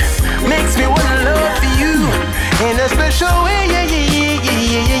babe. Makes me wanna love you in a special way, yeah, yeah, yeah,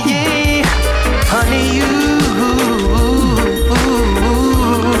 yeah, yeah, yeah. Honey, you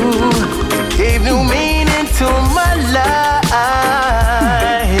gave new meaning to my life.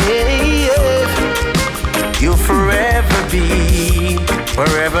 You'll forever be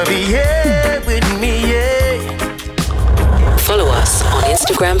here with me, yeah. Follow us on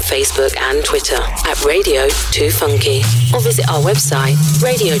Instagram, Facebook and Twitter at Radio2Funky or visit our website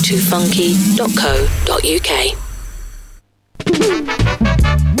radio2funky.co.uk.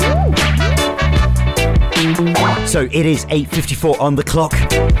 So it is 8:54 on the clock.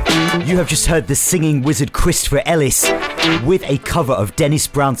 You have just heard the singing wizard Christopher Ellis with a cover of Dennis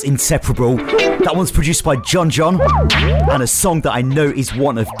Brown's Inseparable. That one's produced by John and a song that I know is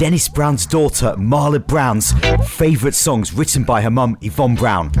one of Dennis Brown's daughter Marla Brown's favourite songs, written by her mum Yvonne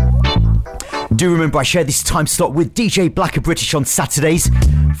Brown. Do remember I share this time slot with DJ Blacker British on Saturdays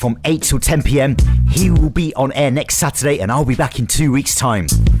from 8 till 10 p.m. He will be on air next Saturday and I'll be back in 2 weeks' time.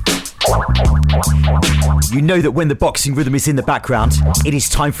 You know that when the boxing rhythm is in the background, it is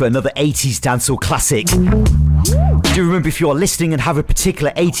time for another 80s dancehall classic. Do remember, if you are listening and have a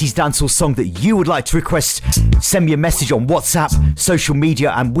particular 80s dancehall song that you would like to request, send me a message on WhatsApp, social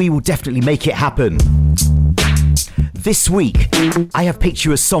media, and we will definitely make it happen. This week, I have picked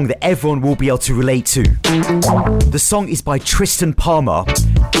you a song that everyone will be able to relate to. The song is by Tristan Palmer,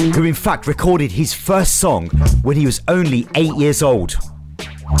 who in fact recorded his first song when he was only 8 years old.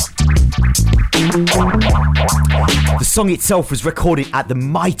 The song itself was recorded at the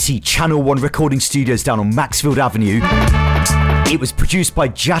mighty Channel 1 recording studios down on Maxfield Avenue. It was produced by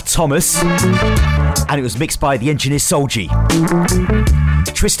Jad Thomas and it was mixed by the engineer Solji.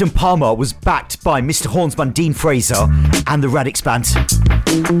 Tristan Palmer was backed by Mr. Hornsman Dean Fraser and the Radix Band.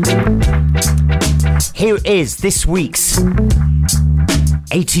 Here is this week's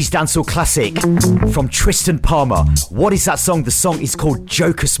 80s dancehall classic from Tristan Palmer. What is that song? The song is called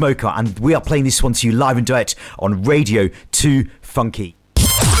Joker Smoker, and we are playing this one to you live and direct on Radio2Funky.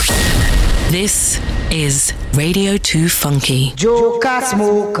 This is Radio2Funky. Joker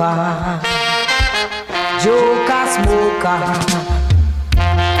Smoker, Joker Smoker,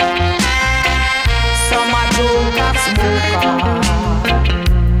 summer Joker Smoker,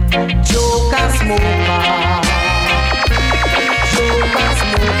 Joker Smoker.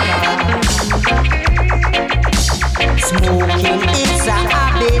 Smoking is a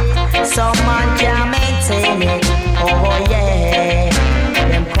habit, some man can maintain it. Oh yeah,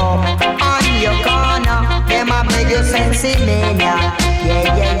 them come on your corner, them a beg you sensimania.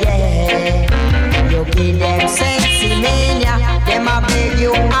 Yeah, yeah, yeah. You give them sensimania, them a beg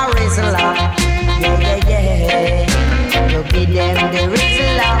you a rizzler. Yeah, yeah, yeah. You give them the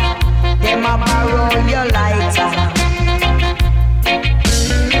Rizla. Them a borrow your lighter.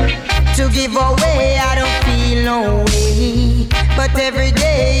 To give away, I don't feel no way. But every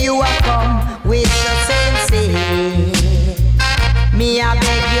day you are come with the same say. Me I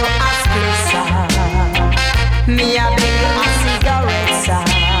beg you a split, sir. Me I beg you a cigarette, sir.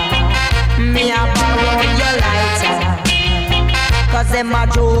 Me I borrow your lighter. Cause them a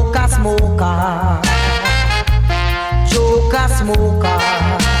joker smoker. Joker smoker.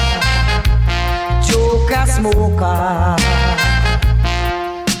 Joker smoker.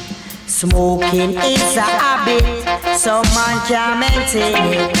 Smoking is a habit, some man can't maintain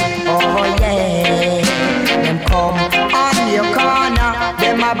it. Oh yeah, them come on your corner,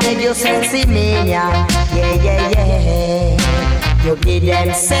 them a beg you sensi mania. Yeah, yeah, yeah. You give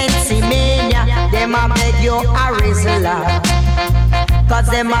them sensi mania, them a beg you a Rizla. Cause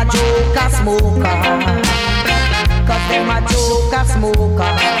them a joker smoker. Cause them a joker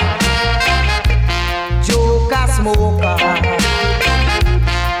smoker. Joker smoker.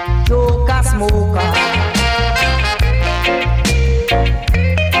 Joker smoker.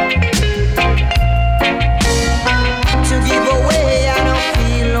 To give away, I don't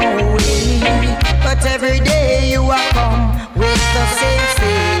feel no way. But every day you are come with the same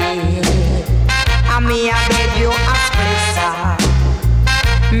thing. And me I beg you a split, sir.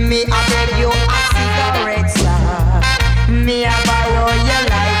 Me I beg you a cigarette, sir. Me I borrow your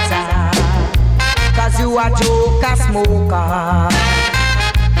lighter. Cause you are joker smoker.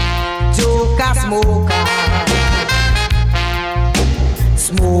 Joker smoker.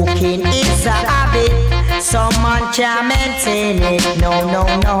 Smoking is a habit, some man can't maintain it. No, no,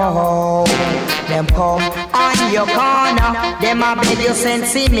 no. Them come on your corner, them a beg you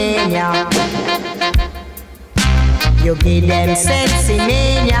sensi mania. You give them sensi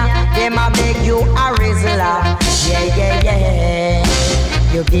mania, them a beg you a Rizla. Yeah, yeah, yeah.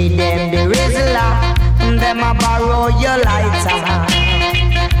 You give them the Rizla, them a borrow your lighter.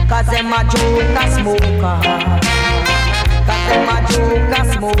 Cause them a joker smoker. Cause them a joker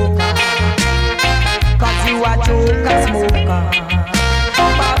smoker. Cause you a joker smoker.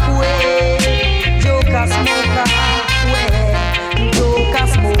 Back way, joker smoker. Way, joker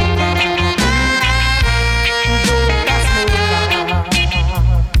smoker. Joker smoker.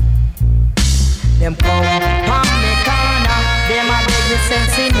 Them come from the corner, them a beg you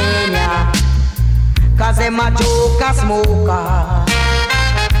sensi mania. Cause them a joker smoker.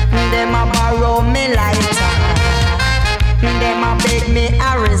 Them a borrow me lighter. Them a beg me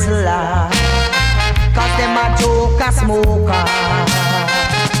a Rizla. Cause them a joker smoker.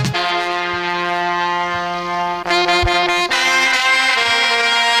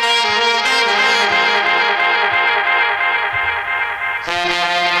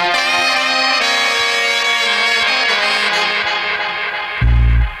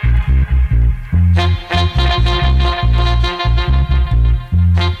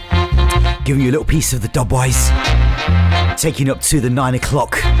 Giving you a little piece of the dubwise, taking up to the 9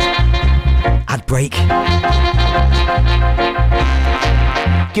 o'clock ad break.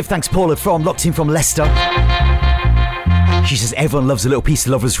 Give thanks Paula from locked in from Leicester. She says everyone loves a little piece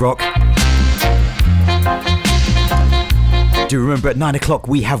of Lovers Rock. Do remember at 9 o'clock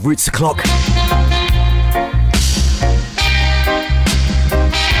we have Roots O'Clock.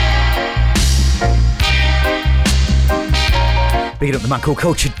 Bigging up the man called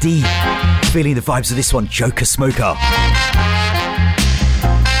Culture D. Feeling the vibes of this one, Joker Smoker.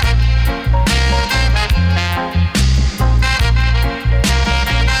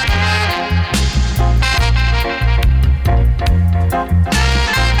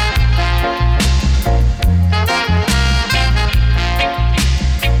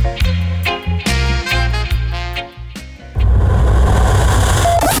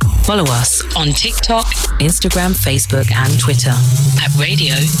 Follow us on TikTok, Instagram, Facebook and Twitter at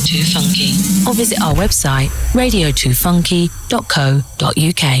Radio2Funky or visit our website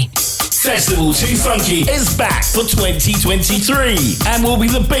radio2funky.co.uk. Festival 2 Funky is back for 2023 and will be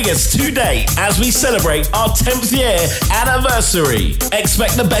the biggest to date as we celebrate our 10th year anniversary.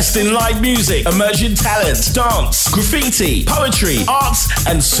 Expect the best in live music, emerging talent, dance, graffiti, poetry, arts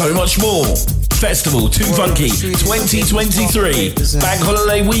and so much more. Festival 2 Funky 2023 Bank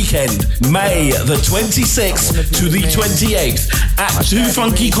Holiday Weekend, May the 26th to the 28th at 2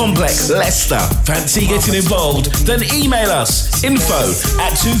 Funky Complex, Leicester. Fancy getting involved? Then email us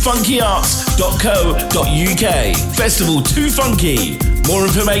info@2funkyarts.co.uk. Festival 2 Funky. More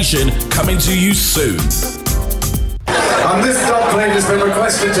information coming to you soon. And this dub plate has been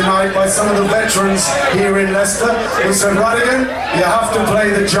requested tonight by some of the veterans here in Leicester who said, Rodigan, you have to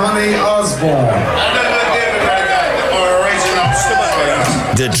play the Johnny Osborne. Or original.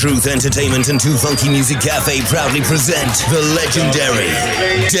 The Truth Entertainment and 2Funky Music Cafe proudly present the legendary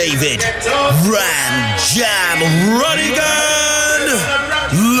David Ram Jam Rodigan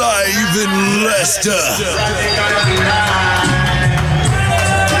live in Leicester.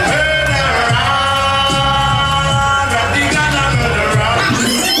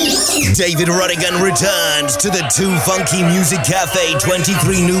 David Rodigan returns to the 2Funky Music Cafe,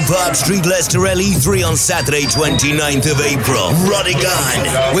 23 New Park Street, Leicester, LE3 on Saturday, 29th of April. Rodigan,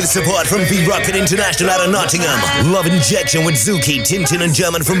 with support from VBRTNS International out of Nottingham, Love Injection with Zuki, Tintin and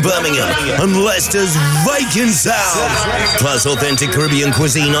German from Birmingham, and Leicester's Viking Sound. Plus authentic Caribbean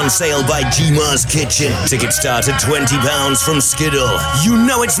cuisine on sale by G-Ma's Kitchen. Tickets start at £20 from Skiddle. You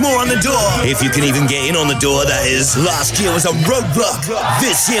know it's more on the door, if you can even get in on the door, that is. Last year was a roadblock.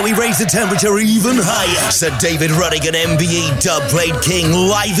 This year we raised the temperature even higher. Sir David Rodigan, MBE, Dub Played King,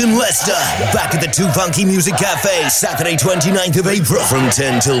 live in Leicester. Back at the 2Funky Music Cafe, Saturday 29th of April from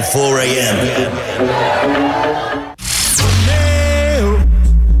 10 till 4 a.m.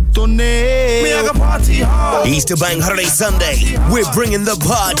 Easter Bank Holiday Sunday, we're bringing the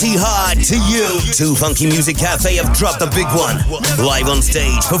party hard to you. 2Funky Music Cafe have dropped the big one. Live on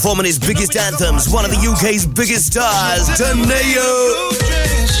stage, performing his biggest anthems, one of the UK's biggest stars, Daneo.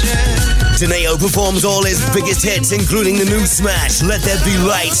 Daneo performs all his biggest hits, including the new smash, Let There Be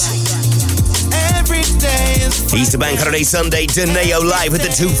Light. Easter Bank Holiday Sunday, Daneo live at the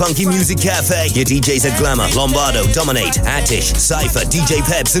 2Funky Music Cafe. Your DJs are Glamour, Lombardo, Dominate, Attish, Cypher, DJ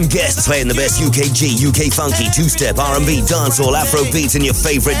Peps and guests playing the best UKG, UK funky, two-step, R&B, dancehall, Afro beats and your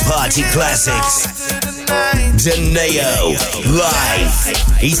favorite party classics. Daneo live.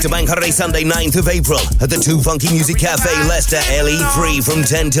 Easter Bank Holiday Sunday, 9th of April at the 2Funky Music Cafe, Leicester, LE3 from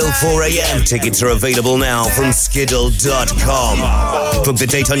 10 till 4 a.m. Tickets are available now from skiddle.com. Book the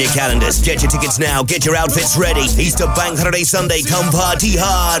date on your calendars. Get your tickets now. Get your outfits ready. Easter Bank Holiday Sunday. Come party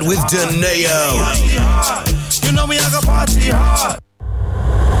hard with Daneo. You know we are gonna party hard.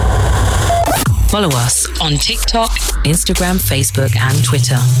 Follow us on TikTok, Instagram, Facebook and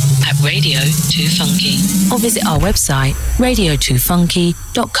Twitter at Radio2Funky or visit our website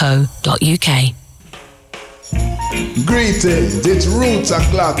radio2funky.co.uk. Greetings, it's Roots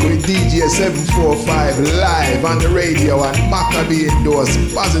O'Clock with DJ 745 live on the radio and Macka B endorse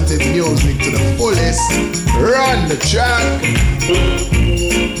positive music to the fullest. Run the track.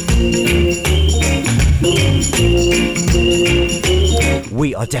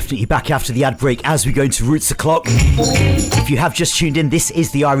 We are definitely back after the ad break as we go into Roots O'Clock. If you have just tuned in, this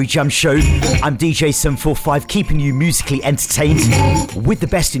is the Irie Jamms Show. I'm DJ 745, keeping you musically entertained with the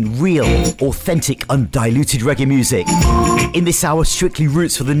best in real, authentic, undiluted reggae music. In this hour, strictly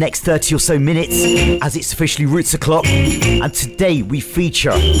Roots for the next 30 or so minutes, as it's officially Roots O'Clock. And today we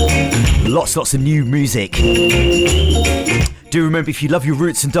feature lots of new music. Do remember, if you love your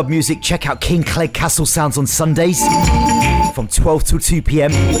roots and dub music, check out King Clegg Castle Sounds on Sundays from 12 till 2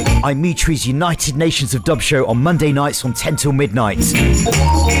 p.m. Imitre's United Nations of Dub Show on Monday nights from 10 till midnight.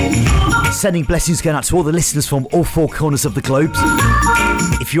 Sending blessings going out to all the listeners from all four corners of the globe.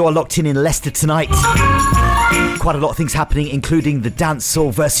 If you are locked in Leicester tonight, quite a lot of things happening, including the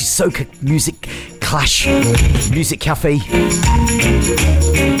Dancehall versus Soca Music Clash Music Cafe.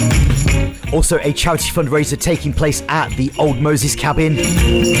 Also a charity fundraiser taking place at the Old Moses Cabin.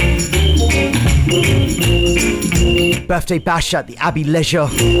 Birthday bash at the Abbey Leisure.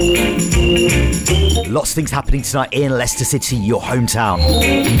 Lots of things happening tonight in Leicester City, your hometown.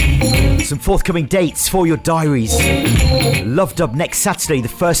 Some forthcoming dates for your diaries. Love Dub next Saturday, the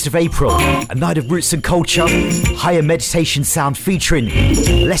 1st of April. A night of roots and culture. Higher meditation sound featuring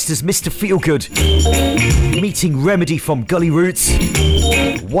Leicester's Mr. Feelgood. Meeting Remedy from Gully Roots.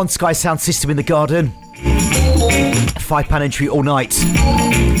 One Sky Sound System in the Garden. £5 entry all night.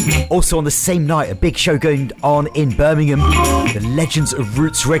 Also on the same night, a big show going on in Birmingham. The Legends of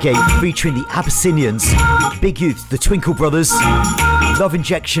Roots Reggae featuring the Abyssinians, Big Youth, the Twinkle Brothers, Love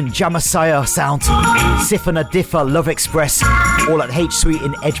Injection, Jamasaya Sound, Sifana Diffa, Love Express, all at H Suite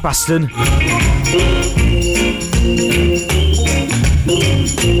in Edgbaston.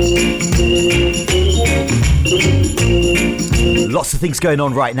 Lots of things going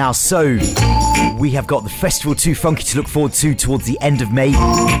on right now, so we have got the Festival 2Funky to look forward to towards the end of May.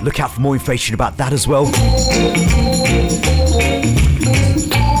 Look out for more information about that as well.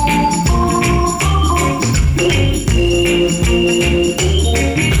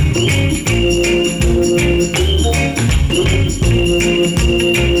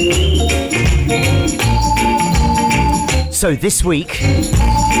 So this week,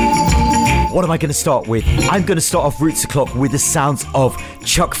 What am I going to start with? I'm going to start off Roots O'Clock with the sounds of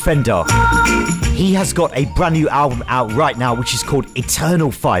Chuck Fenda. He has got a brand new album out right now, which is called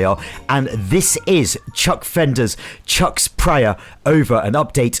Eternal Fire, and this is Chuck Fenda's Chuck's Prayer over an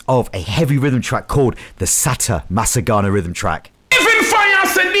update of a heavy rhythm track called the Sata Masagana rhythm track. Living Fire,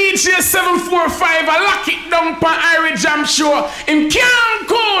 say DJ 745, I lock it down for Irie Jamms Show. Him can't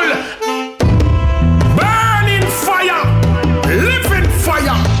cool. Burning fire, living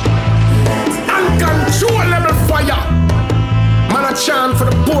fire, uncontrollable fire. Man a chant for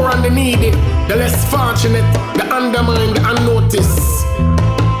the poor and the needy, the less fortunate, the undermined, the unnoticed.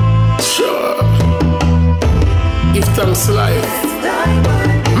 Sure. Give thanks life.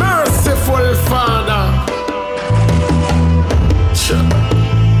 Merciful Father. Sure.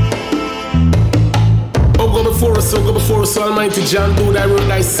 Oh, go before us, Almighty John, do thy word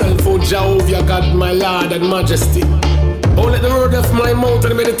thyself, O Jehovah God, my Lord and Majesty. Oh, let the word of my mouth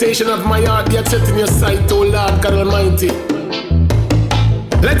and the meditation of my heart be accepted in your sight, O Lord God Almighty.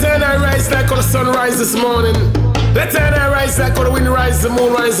 Let the night rise like how the sun rise this morning. Let the night rise like how the wind rise, the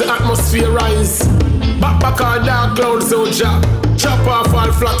moon rise, the atmosphere rise. Back all dark clouds, O Jah. Chop off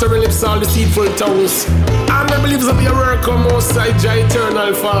all flattering lips, all deceitful tongues. And the beliefs of your work, O Most High Jah,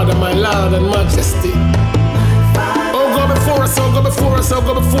 Eternal Father, my Lord and Majesty. Oh, go before us, oh, go before us, oh,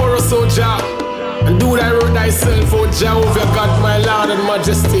 go before us, O Jah. And do thy word thyself, O Jehovah God, my Lord and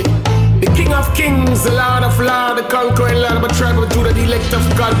Majesty. The King of Kings, the Lord of Lords, the conquering Lord of a tribe of Judah, the elect of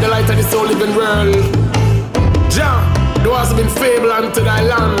God, the light of this whole living world. Jah, thou hast been fabled unto thy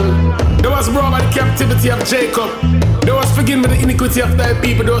land. Thou hast brought by the captivity of Jacob. Thou hast forgiven the iniquity of thy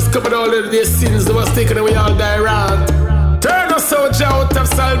people. Thou hast covered all of their sins. Thou hast taken away all thy wrath. Turn us, O Jah, out of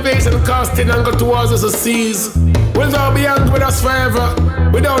salvation, casting anger towards us the seas. Will thou be angry with us forever?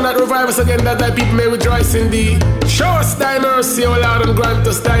 Will thou not revive us again, that thy people may rejoice in thee? Show us thy mercy, O Lord, and grant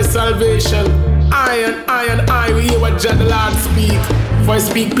us thy salvation. I, we hear what Jah the Lord speak. For I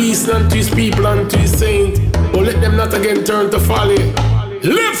speak peace unto his people, unto his saint. Oh, let them not again turn to folly.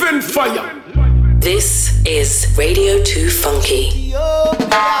 Live in fire. This is Radio2Funky.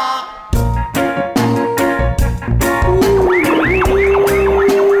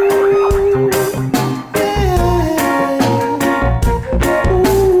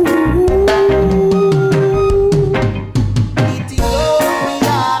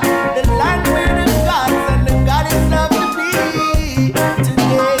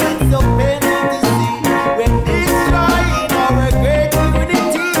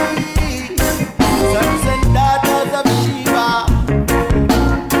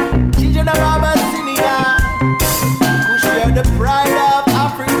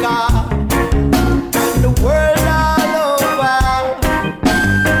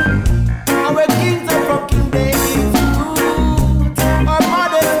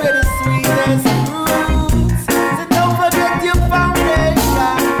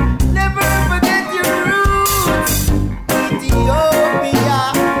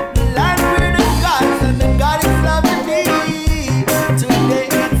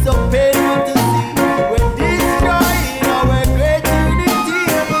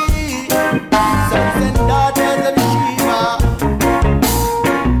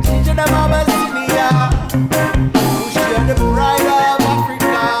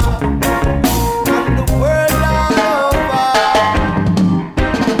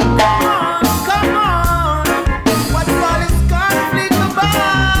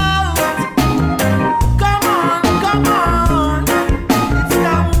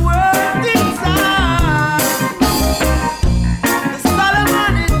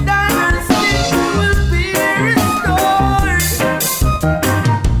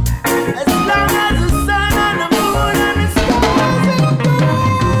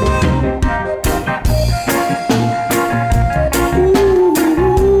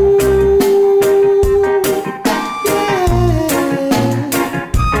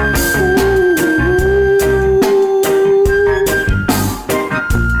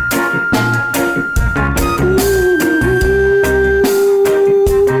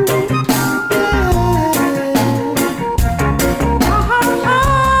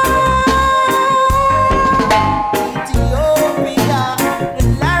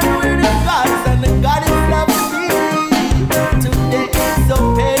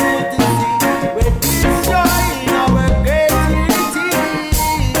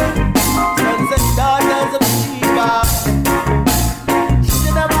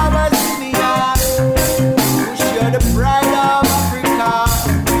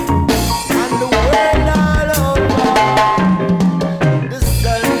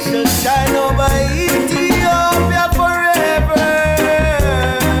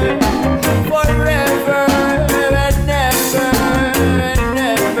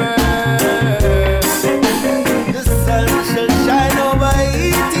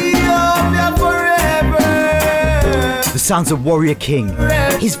 sounds of Warrior King.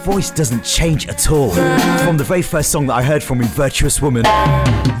 His voice doesn't change at all. From the very first song that I heard from him, Virtuous Woman,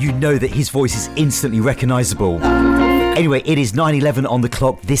 you know that his voice is instantly recognisable. Anyway, it is 9:11 on the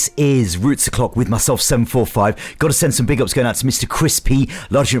clock. This is Roots O'Clock with myself, 745. Got to send some big ups going out to Mr. Chris P,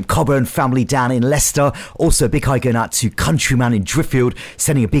 lodging up Cobber and family down in Leicester. Also a big hi going out to Countryman in Driffield.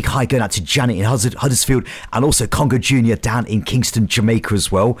 Sending a big hi going out to Janet in Huddersfield. And also Congo Jr. down in Kingston, Jamaica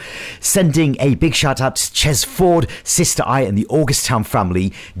as well. Sending a big shout out to Ches Ford, Sister I and the Augusttown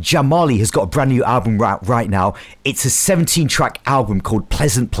family. Jahmali has got a brand new album right now. It's a 17-track album called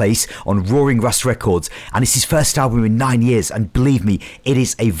Pleasant Place on Roaring Rust Records. And it's his first album in 9 years, and believe me, it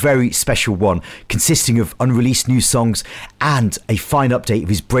is a very special one, consisting of unreleased new songs and a fine update of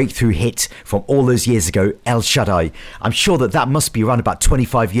his breakthrough hit from all those years ago, El Shaddai. I'm sure that must be around about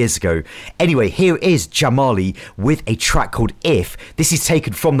 25 years ago. Anyway, here is Jahmali with a track called If. This is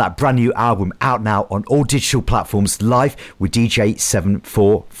taken from that brand new album, out now on all digital platforms, live with DJ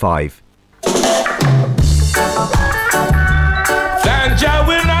 745. Sanja,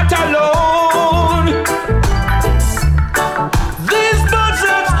 we're not alone.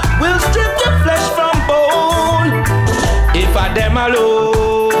 Them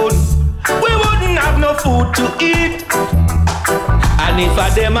alone, we wouldn't have no food to eat. And if I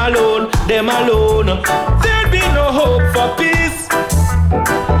them alone, there'd be no hope for peace.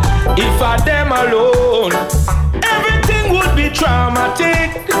 If I them alone, everything would be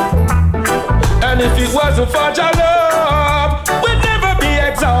traumatic. And if it wasn't for your love, we'd never be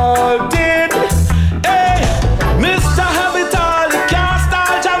exalted. Hey, Mr. Habital, can't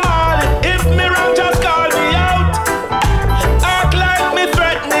start Jahmali. If me wrong, just call me out.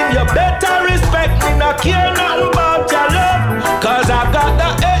 You better respect me, not care nothing about your love. Cause I've got the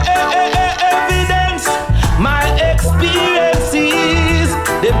evidence, my experiences.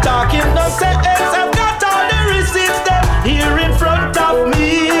 Them talking nonsense, I've got all the receipts them here in front of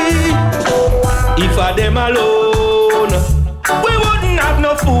me. If I them alone, we wouldn't have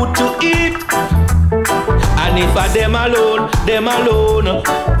no food to eat. And if I them alone,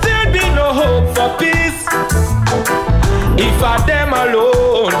 there'd be no hope for peace. If I them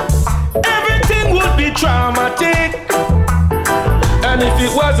alone, everything would be traumatic. And if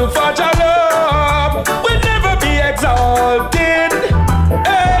it wasn't for your love, we'd never be exalted.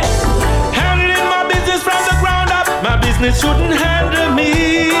 Hey, handling my business from the ground up, my business shouldn't handle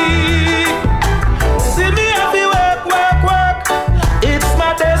me. See me have to work, it's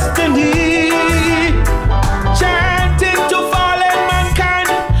my destiny. Chanting to fallen mankind,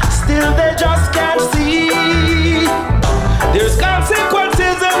 still they just can't see. There's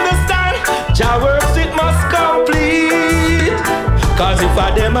consequences in the stand, Jah works it must complete. Cause if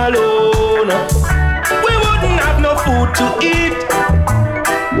I them alone, we wouldn't have no food to eat.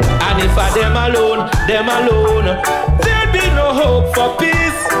 And if I them alone, there'd be no hope for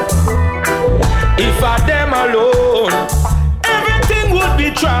peace. If I them alone, everything would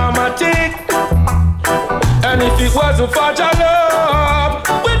be traumatic. And if it wasn't for your love,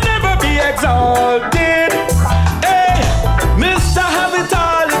 we'd never be exalted. Mr.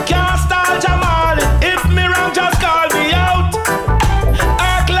 Habital, can't start Jahmali. If me wrong, just call me out.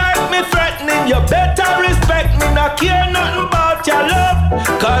 Act like me threatening, you better respect me, not care nothing about your love.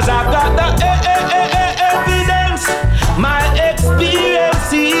 Cause I've got the evidence, my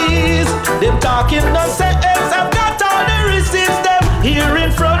experiences. Them talking nonsense, I've got all the receipts them here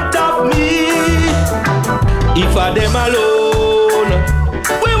in front of me. If I them alone,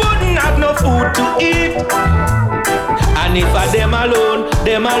 we wouldn't have no food to eat. And if I them alone,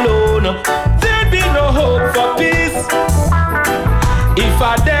 there'd be no hope for peace. If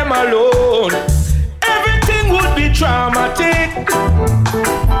I them alone, everything would be traumatic.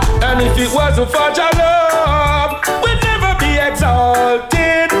 And if it wasn't for your love, we'd never be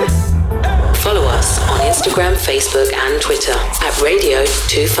exalted. Follow us on Instagram, Facebook and Twitter at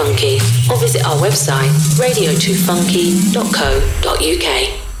Radio2Funky, or visit our website radio2funky.co.uk.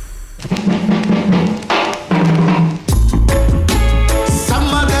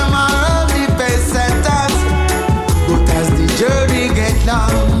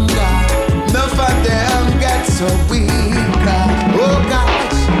 So weak, oh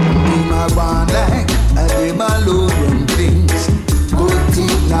gosh, them a want like, and them alone run things. Good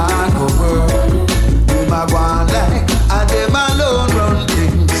thing not go work. Them a want like, and them alone run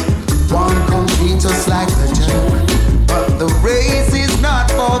things. One come treat us like a joke, but the race is not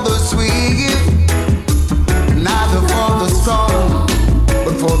for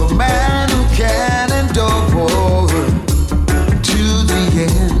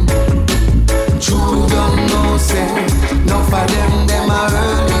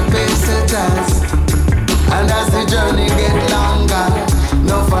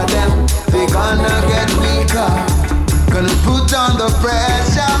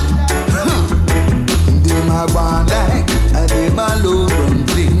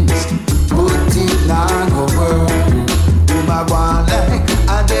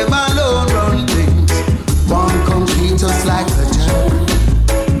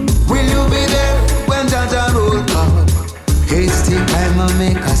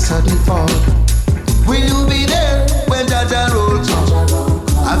make a sudden fall. Will you be there when Jaja roll call?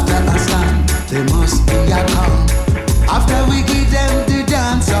 After a slam, there must be a calm. After we give them the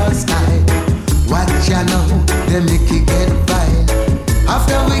dancehall style, what you know, they make it get vile.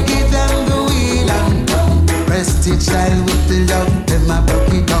 After we give them the wheel and drum, prestige style with the love, them a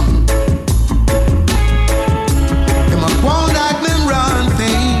buck it down. Them a pound like them run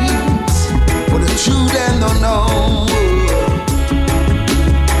things, but the truth them don't know.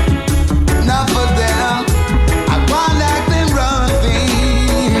 Not for them, I pound like them run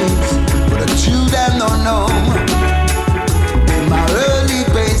things, but the truth them don't know. Them a early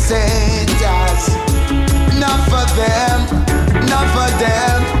passengers, not for them. Not for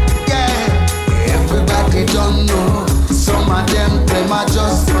them, yeah. Everybody don't know. Some of them are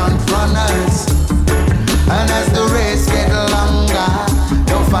just front runners. And as the race get longer,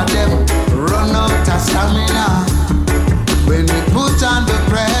 enough of them run out of stamina. When we put on the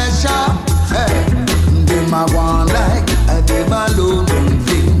pressure, hey, them a want like them alone doing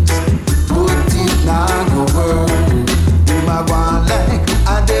things. But it not go work. Them a want like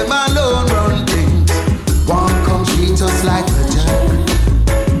them alone run things. One come treat us like a jerk.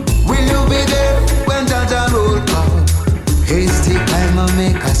 Will you be there when Jaja roll call? Hasty climber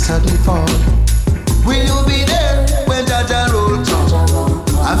make a sudden fall. Will you be there when Jaja roll call?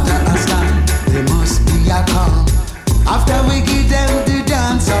 After a stand, there must be a calm. After we give them the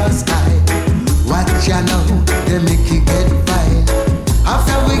dancehall style, what you know, they make it get vile.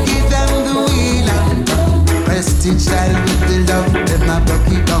 After we give them the wheel and drum, prestige style with the love, them a buck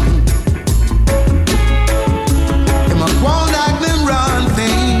it down. Them a pound like them run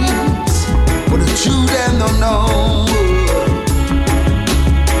things, but the truth them don't know.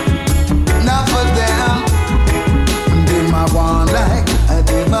 Not for them, them a want like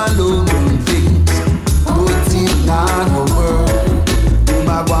them alone run things, but it not go work. Them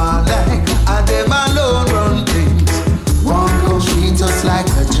a want like them alone run things. One come treat us like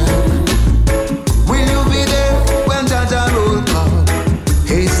a jerk. Will you be there when Jaja roll call?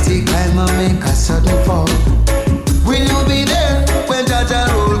 Hasty climber make a sudden fall. Will you be there when Jaja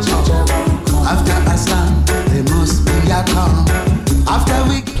roll call? After a slam, there must be a calm. After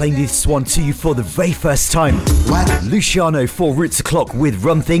we playing this one to you for the very first time. Luciano for Roots O'Clock with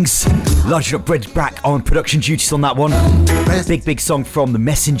Run Things. Large Up Bread back on production duties on that one. Big song from The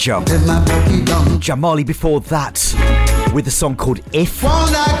Messenger. Jahmali before that with a song called If.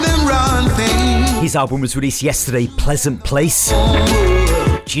 His album was released yesterday, Pleasant Place.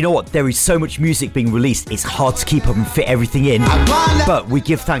 Do you know what? There is so much music being released, it's hard to keep up and fit everything in. But we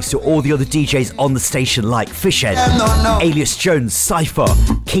give thanks to all the other DJs on the station like Fishhead, Alias Jones, Cypher,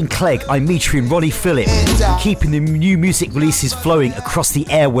 King Clegg, Imetri and Ronnie Phillip, keeping the new music releases flowing across the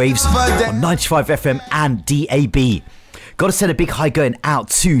airwaves on 95 FM and DAB. Got to send a big hi going out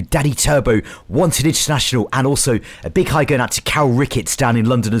to Daddy Turbo, Wanted International, and also a big hi going out to Carol Ricketts down in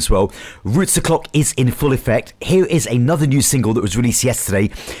London as well. Roots O'Clock is in full effect. Here is another new single that was released yesterday,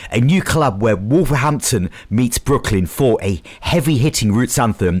 a new collab where Wolverhampton meets Brooklyn for a heavy-hitting Roots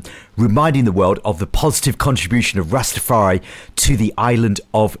anthem, reminding the world of the positive contribution of Rastafari to the island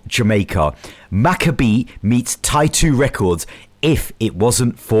of Jamaica. Macka B meets Taitu Records, If It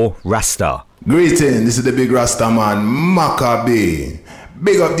Wasn't for Rasta. Greetings, this is the big Rasta man, Macka B.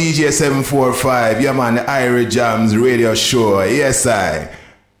 Big up DJ 745, yeah man, the Irie Jamms radio show, yes I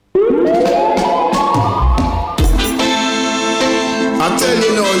tell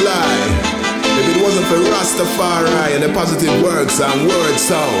you no lie, if it wasn't for Rastafari and the positive works and word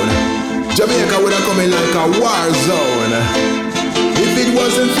sound, Jamaica would have come in like a war zone. If it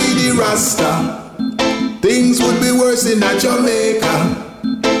wasn't for the Rasta, things would be worse in Jamaica.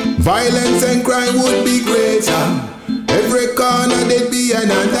 Violence and crime would be greater. Every corner there'd be an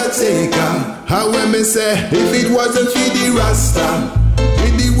undertaker. How when me say, if it wasn't for the Rasta,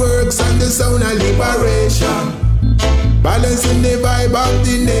 with the works and the sound of liberation, balancing the vibe of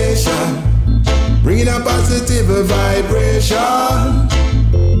the nation, bringing a positive vibration.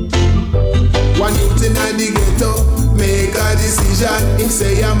 One youth in the ghetto make a decision. Him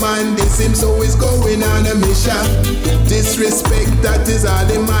say a man this him, so he's going on a mission. Disrespect, that is all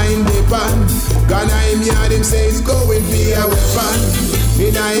the mind depend. Gonna him yard, him say he's going via weapon.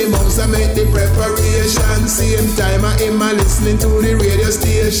 In him house I make the preparation. Same time I him a listening to the radio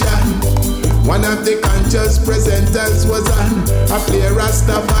station. One of the conscious presenters was on. I play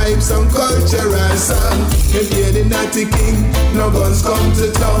Rasta vibes, some cultural song. If you're the Natty King, no guns come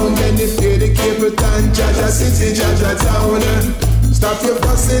to town. Then if you're the Capitan, Jaja City, Jaja Town. Stop your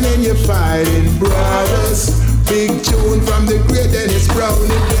fussing and your fighting, brothers. Big tune from the great Dennis Brown.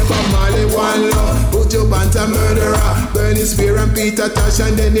 If never Marley one love, put your band a murderer. Bernie Spear and Peter Tosh,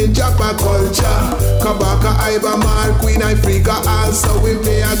 and then in Japa culture. Kabaka, Iva, Mar, Queen, Africa. Also we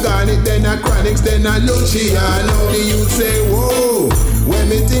play a Garnet, then a Chronics, then a Luciano. The youth say, whoa, when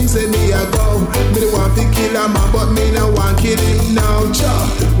me think say me a go. Me want to kill a man, but me no want kill him now.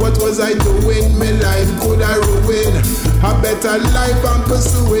 What was I doing? My life could I ruin? A better life I'm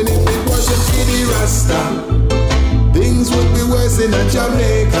pursuing. If it wasn't for the Rasta, things would be worse in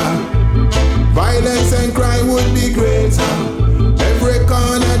Jamaica. Violence and crime would be greater. Every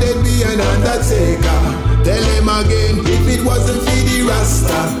corner there'd be an undertaker. Tell him again, if it wasn't for the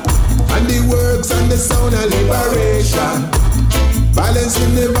Rasta and the works and the sound of liberation,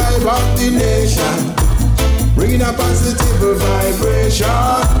 balancing the vibe of the nation, bringing a positive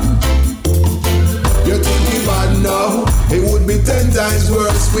vibration. You think it bad now? It would be 10 times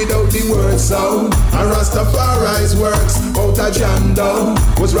worse without the word sound. And Rastafari's works out of jam down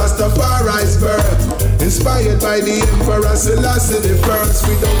was Rastafari's birth, inspired by the Emperor Selassie the First.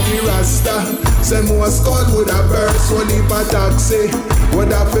 Without the Rasta, some more skull would have burst. One heap of taxi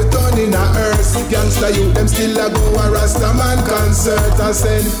would have fit on in a earth. Gangsta youth them still a go a Rasta man concert. I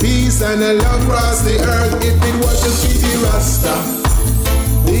send peace and a love across the earth. If it wasn't for the Rasta,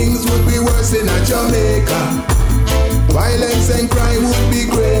 things would be worse in Jamaica. Violence and crime would be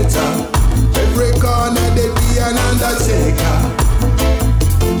greater. Every corner there'd be an undertaker.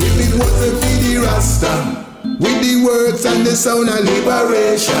 If it wasn't for the Rasta, with the words and the sound of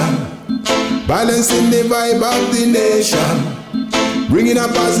liberation, balancing the vibe of the nation, bringing a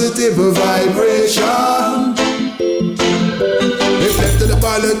positive vibration. If left to the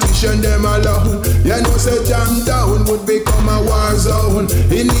politician, them alone, you know say jam down would become a war zone.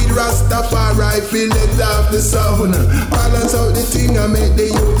 He need Rastafari, feel it off the sound. Balance out the thing and make the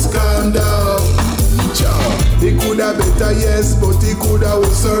youths calm down. He coulda better, yes, but he coulda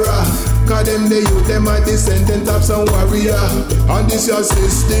also rough. Cause them the youth, them a descendant of some warrior. And this your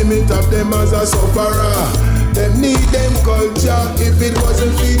system, it have them as a sufferer. Them need them culture, if it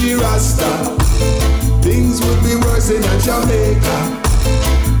wasn't for the Rasta, things would be worse in Jamaica.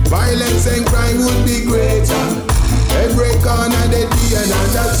 Violence and crime would be greater. Every corner there'd be an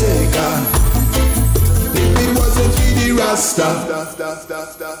undertaker. If it wasn't for the Rasta.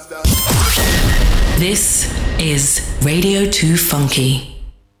 This is Radio2Funky.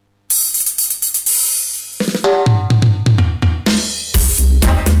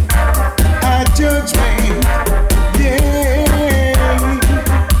 At judgment, yeah.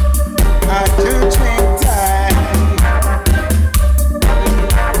 At judgment time.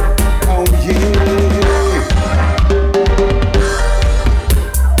 Oh yeah.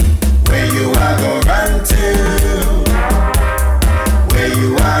 Where you are go run to, where you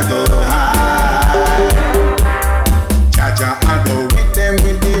are go hide. Jaja I go with them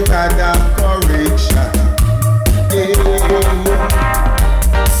with the rod of correction. Yeah.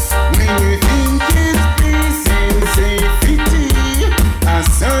 When you think it's peace and safety, a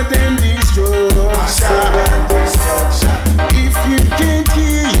sudden destruction. If you can't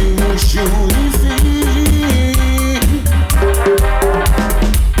hear, you surely feel.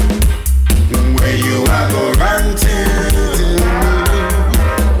 Where you are go run to,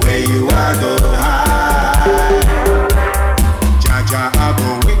 where you are go hide. Jaja I go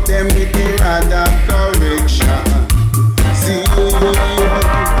with them with the rod of correction. See,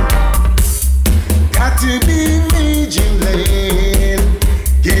 got to be vigilant.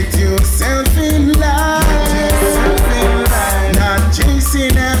 Get yourself in line. Not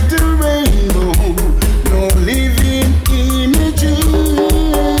chasing after rainbow. No living in a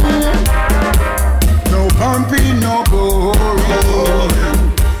dream. No pumping, no boring.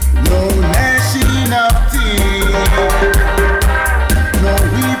 No gnashing of teeth. No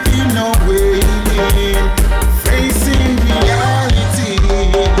weeping, no wailing. Facing reality.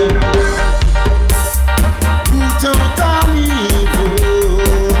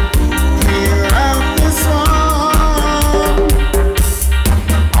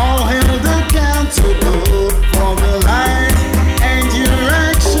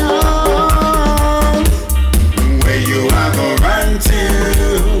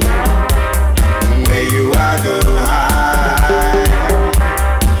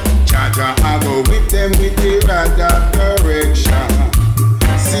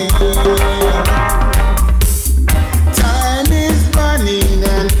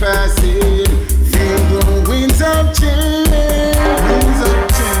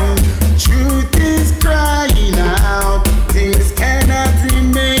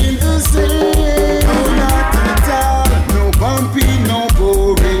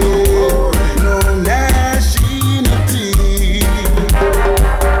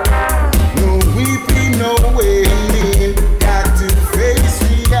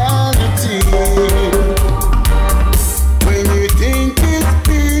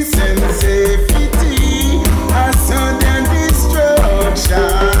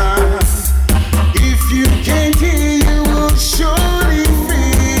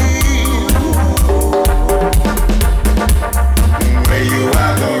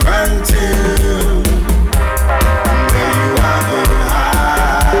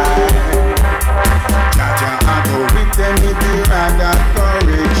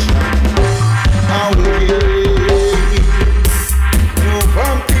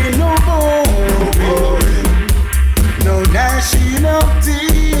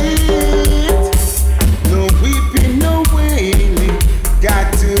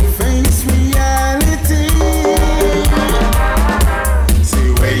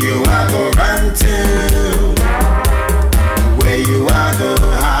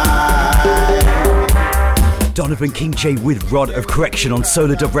 Donovan Kingjay with Rod of Correction on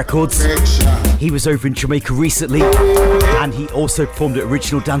Solar Dub Records. He was over in Jamaica recently, and he also performed at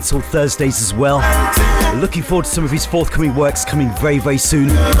Original Dancehall Thursdays as well. Looking forward to some of his forthcoming works coming very, very soon.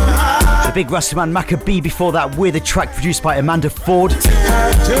 The big Rastaman Macka B before that with a track produced by Amanda Ford.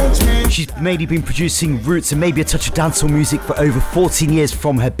 She's mainly been producing roots and maybe a touch of dancehall music for over 14 years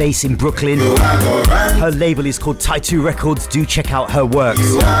from her base in Brooklyn. Her label is called Taitu Records. Do check out her works.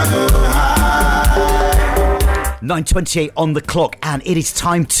 9:28 on the clock, and it is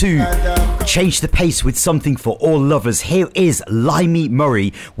time to change the pace with something for all lovers. Here is Lymie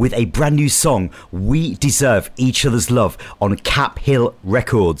Murray with a brand new song, We Deserve Each Other's Love, on Cap Hill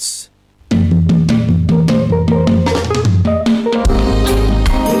Records.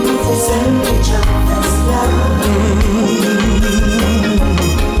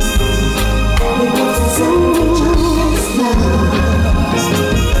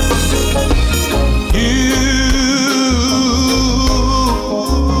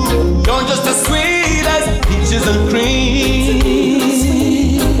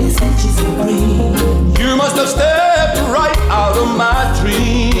 Stepped right out of my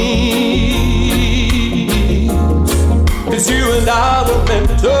dreams, 'cause you and I were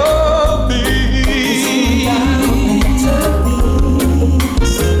meant to be.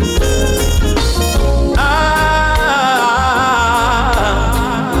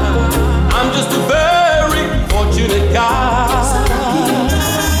 I'm just a very fortunate guy,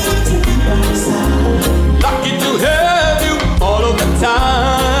 lucky to have you all of the time.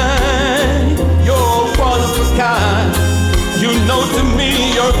 You know, to me,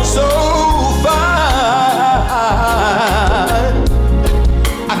 you're so fine.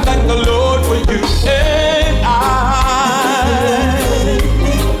 I thank the Lord for you and I.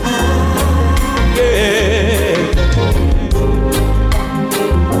 Yeah.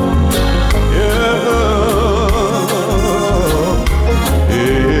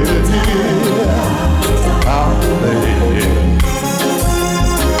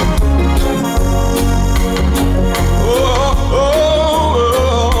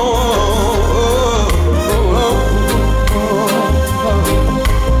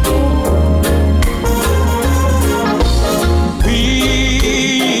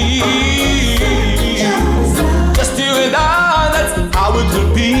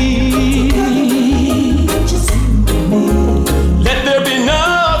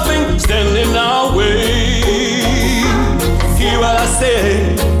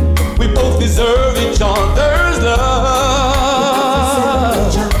 Deserve each other's love.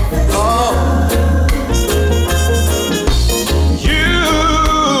 Oh.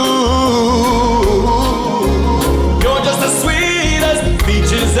 You're just as sweet as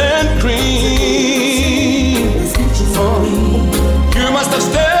peaches and cream. Oh. You must have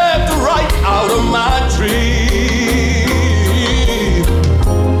stepped right out of my dream.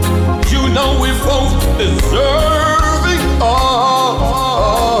 You know we both deserve it all.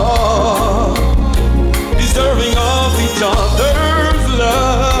 Deserving of each other's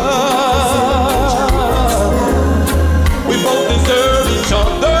love. We both deserve each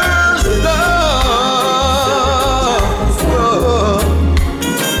other's love.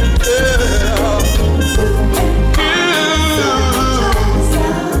 Yeah.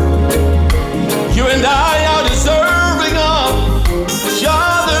 You and I are deserving of each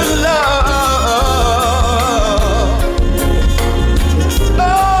other's love.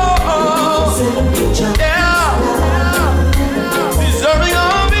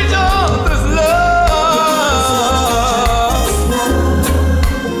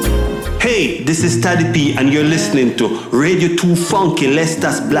 This is Taddy P, and you're listening to Radio2Funky,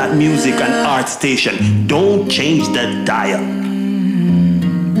 Leicester's black music and art station. Don't change that dial.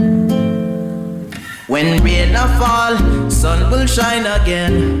 When rain a fall, sun will shine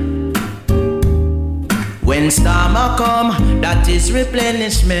again. When storm a come, that is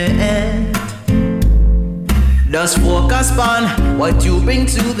replenishment. Just focus on what you bring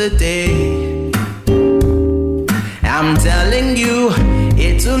to the day. I'm telling you,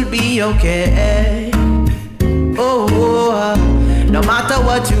 it will be okay. Oh, no matter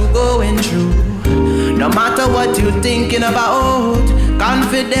what you're going through, no matter what you're thinking about,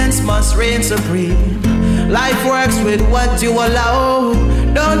 confidence must reign supreme. Life works with what you allow.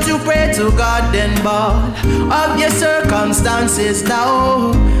 Don't you pray to God then ball of your circumstances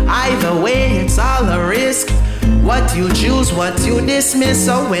now. Either way, it's all a risk. What you choose, what you dismiss.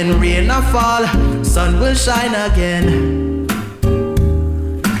 So when rain a fall, sun will shine again.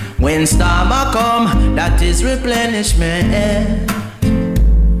 When storm a come, that is replenishment.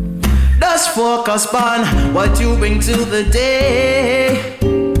 Just focus on what you bring to the day.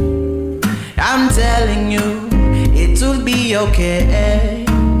 I'm telling you, will be okay.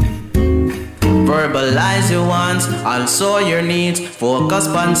 Verbalize your wants, also your needs. Focus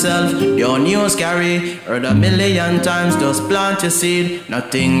on self, your news carry. Heard a million times, just plant your seed.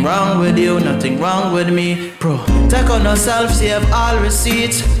 Nothing wrong with you, nothing wrong with me. Protect on yourself, save all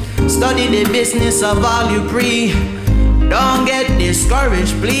receipts. Study the business of all you pre. Don't get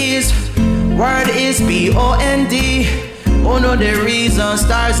discouraged, please. Word is BOND. Oh no, the reason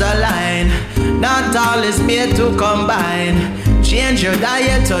stars align. Not all is made to combine. Change your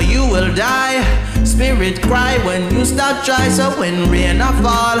diet or you will die. Spirit cry when you stop try. So when rain or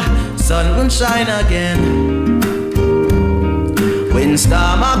fall, sun will shine again. When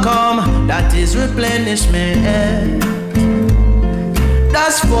storm a come, that is replenishment.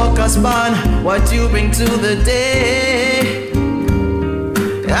 Just focus on what you bring to the day.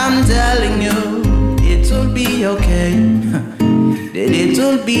 I'm telling you, it will be okay. It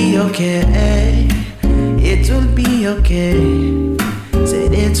will be okay. It will be okay.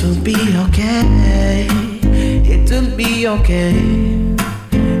 Said it will be okay. It will be okay.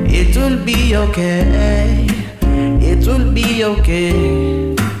 It will be okay. It will be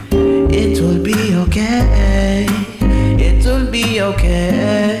okay. It will be okay. It will be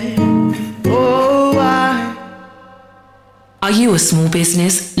okay. Oh, Are you a small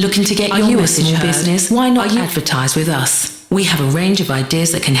business looking to get your message heard? Business? Why not advertise with us? We have a range of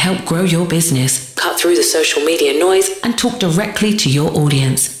ideas that can help grow your business, cut through the social media noise, and talk directly to your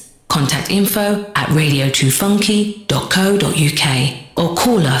audience. Contact info@radio2funky.co.uk or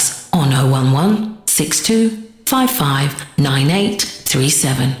call us on 011 62 55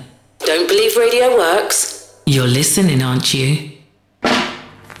 9837. Don't believe radio works? You're listening, aren't you?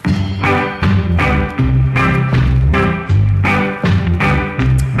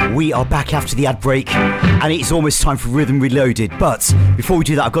 We are back after the ad break, and it's almost time for Riddim Reloaded. But before we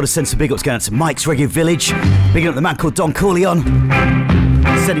do that, I've got to send some big ups going out to Mike's Reggae Village, bigging up the man called Don Corleone,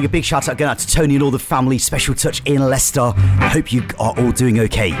 sending a big shout out going out to Tony and all the family. Special touch in Leicester. I hope you are all doing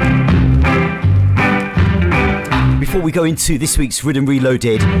okay. Before we go into this week's Riddim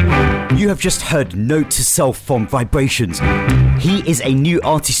Reloaded, you have just heard Note to Self from Vibrations. He is a new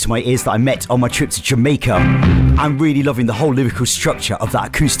artist to my ears that I met on my trip to Jamaica. I'm really loving the whole lyrical structure of that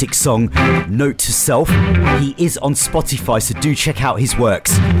acoustic song, Note to Self. He is on Spotify, so do check out his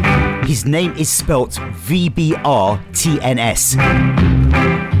works. His name is spelt VBRTNS.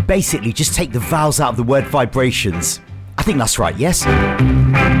 Basically, just take the vowels out of the word vibrations. I think that's right, yes?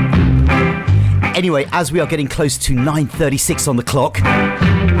 Anyway, as we are getting close to 9:36 on the clock,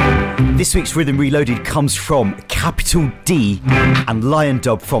 this week's Riddim Reloaded comes from Capital D and Lion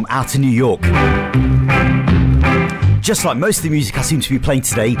Dub from out of New York. Just like most of the music I seem to be playing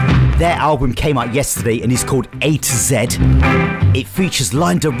today, their album came out yesterday and is called A to Z. It features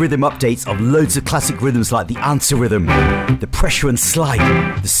Lion Dub rhythm updates of loads of classic rhythms like the Answer Rhythm, the Pressure and Slide,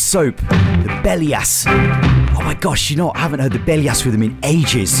 the Soap, the Belly Ass. Oh my gosh, you know, I haven't heard the Belly Ass rhythm in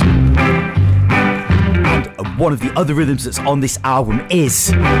ages. And one of the other rhythms that's on this album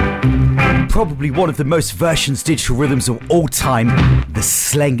is probably one of the most versions digital rhythms of all time, the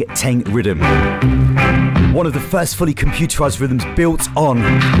Sleng Teng rhythm. One of the first fully computerized rhythms built on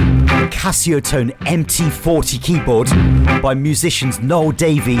the Casiotone MT40 keyboard by musicians Noel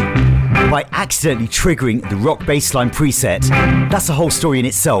Davey by accidentally triggering the rock bassline preset. That's a whole story in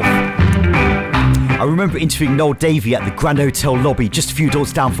itself. I remember interviewing Noel Davey at the Grand Hotel lobby just a few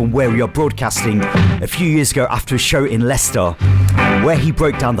doors down from where we are broadcasting a few years ago after a show in Leicester, where he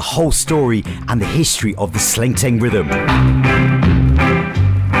broke down the whole story and the history of the Sleng Teng rhythm.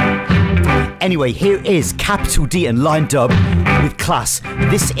 Anyway, here is Capital D and Lion Dub with Class.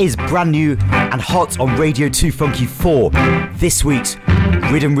 This is brand new and hot on Radio2Funky 4. This week's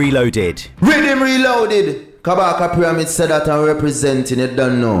Riddim Reloaded. Riddim Reloaded! Kabaka Pyramid said that I'm representing it,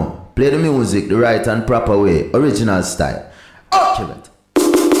 don't know. Play the music the right and proper way, original style. Accurate.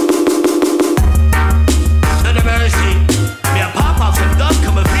 None of mercy. Me a pop off some dust,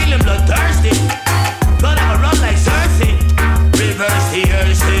 come a feeling bloodthirsty. Blood ever run like Cersei. Reverse the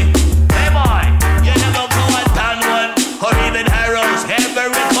Earthsy. Hey boy, you never go and down one, or even arrows. Ever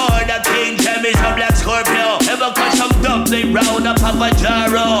record that King Jammies or Black Scorpio. Ever cut some dumpling round up Papa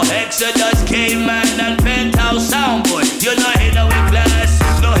Jaro. Exodus, Caveman and Penthouse Soundboy. You know hit a with class.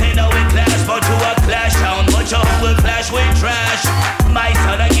 No hit a with class, but you a clash sound. But you will clash with trash. My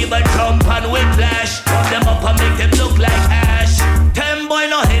son I give a jump and whiplash. Put them up and make them look like ash. 10 boy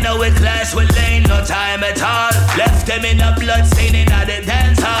no hit a with class. We ain't no time at all. Left them in a blood stain in the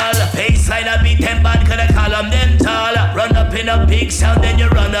dance hall. Baseline I beat them bad, cause I call them tall. Run up in a pig big sound, then you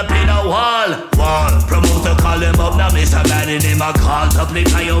run up in a wall. Promoter call him up, now Mr. Man in him a call.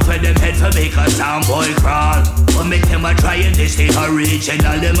 Amplify over them head for make a sound boy crawl. But make them a try and this the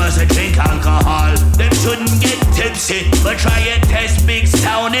original, they must drink alcohol. Them shouldn't get tipsy, but try and test big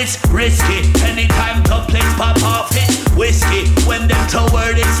sound, it's risky. Anytime top plates pop off, it's whiskey. When them throw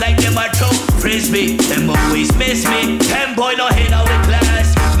word, it's like them a throw frisbee. Them always miss me. 10 boy no hit out with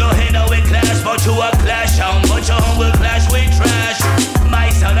class, no hit out with class, but you a clash sound, but your home will clash with trash. My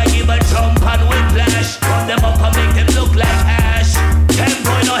sound I give a jump and whiplash. Run them up and make them look like ash. 10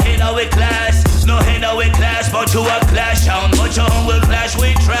 boy no hit out with class, no hit out with class, but you a clash sound, but your home will clash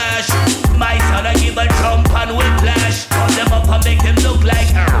with trash. My sound I give a jump and whiplash. Run them up and make them look like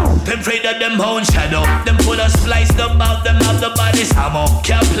ow. Them afraid of them own shadow. Them full of splice, them out, them have the body's ammo.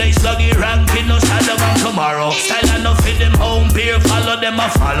 Can't play sluggy ranking, no shadow on tomorrow. Style enough in them home beer, follow them a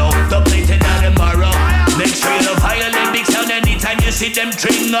follow. The plated on them borrow. Make sure you violate big sound anytime you see them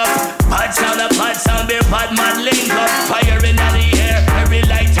string up. Bad sound, beer, bad man link up. Fire in the air, every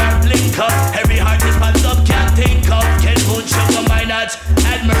lighter blink up. Every heart is panned up, can't think of. Can put sugar minot,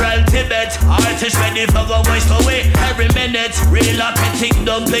 Admiral Tibet. Artists ready for go voice away every minute. Real authentic,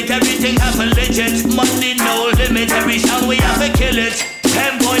 don't plate, everything have a legit. Money no limit, every sound we have to kill it.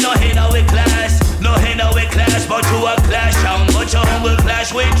 10 boy no hit out with class, no hit out with class, but you a clash sound, but your home will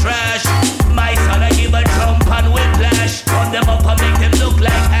clash with trash. My son I give a jump and whiplash. Run them up and make them look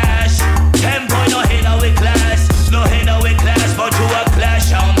like ash. 10 boy no hit out with class, no hit out with class, but you a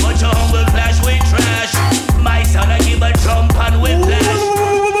clash sound, but your home will clash with trash. My son I give a jump and whiplash.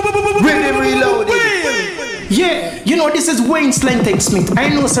 Riddim Reloaded. Yeah, you know this is Wayne Slenting Smith. I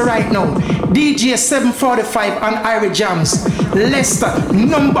know so right now. DJ 745 and Irie Jamms. Leicester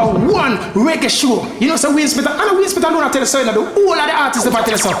 #1 reggae show. You know so Wayne Smith. I know Wayne Smith don't tell us so. You know the whole of the artists about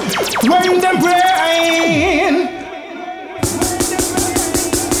tell us so. When them brain.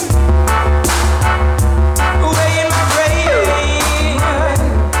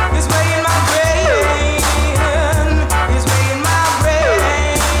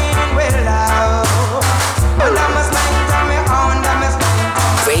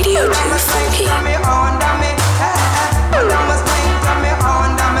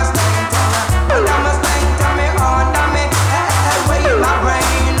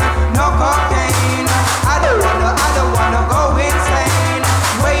 No cocaine, I don't wanna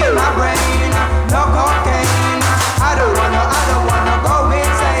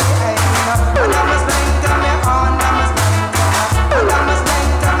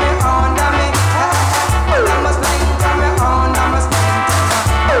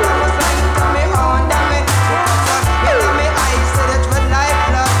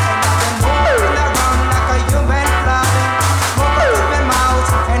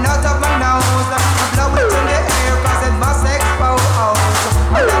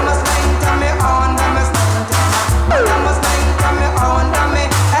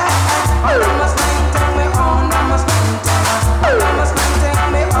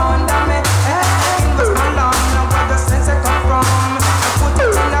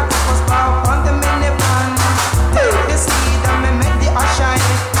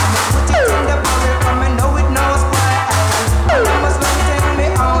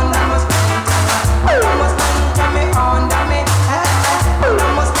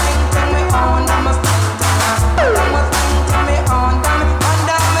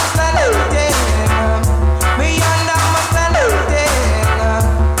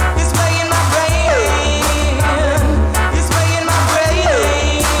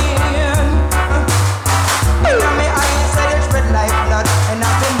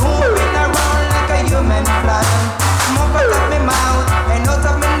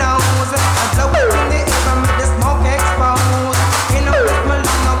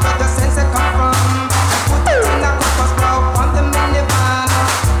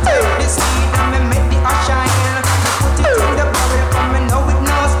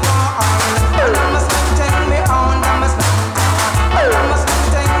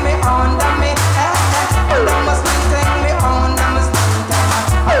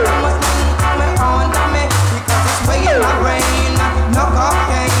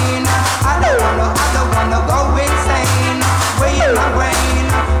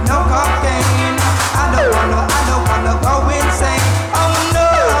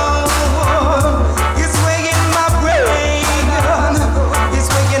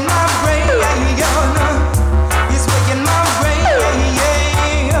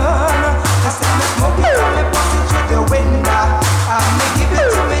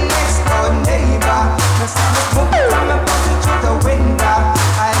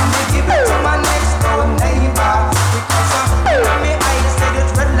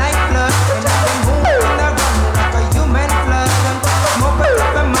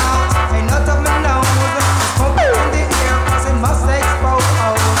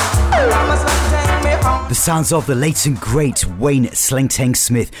The sounds of the late and great Wayne Slengteng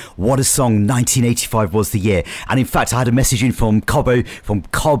Smith. What a song. 1985 was the year. And in fact, I had a message in from Cobden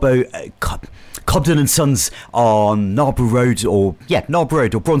and Sons on Narborough Road or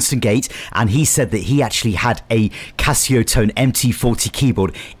Braunston Gate, and he said that he actually had a Casio Tone MT40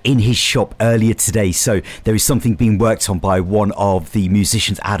 keyboard in his shop earlier today. So there is something being worked on by one of the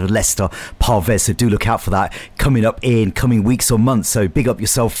musicians out of Leicester, Parvez. So do look out for that coming up in coming weeks or months. So big up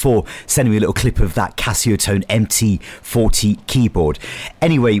yourself for sending me a little clip of that Casio Tone MT40 keyboard.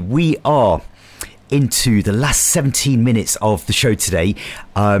 Anyway, we are into the last 17 minutes of the show today.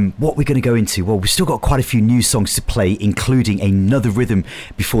 What we're going to go into, well, we've still got quite a few new songs to play, including another rhythm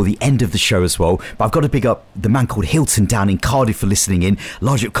before the end of the show as well. But I've got to big up the man called Hilton down in Cardiff for listening in.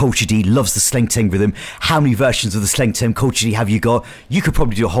 Large up Culture D loves the Slengteng rhythm. How many versions of the Slengteng Culture D have you got? You could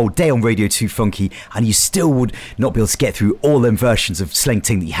probably do a whole day on Radio2Funky and you still would not be able to get through all them versions of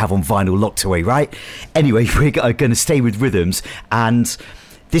Slengteng that you have on vinyl locked away, right? Anyway, we're going to stay with rhythms, and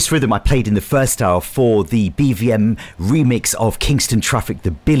this rhythm I played in the first hour for the BVM remix of Kingston Traffic,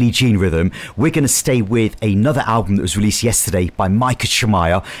 the Billie Jean rhythm. We're going to stay with another album that was released yesterday by Micah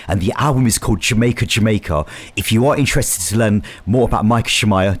Shemaiah, and the album is called Jamaica, Jamaica. If you are interested to learn more about Micah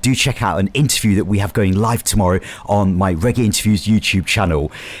Shemaiah, do check out an interview that we have going live tomorrow on my Reggae Interviews YouTube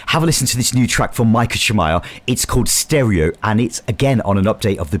channel. Have a listen to this new track from Micah Shemaiah. It's called Stereo, and it's again on an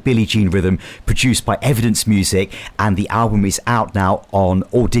update of the Billie Jean rhythm produced by Evidence Music, and the album is out now on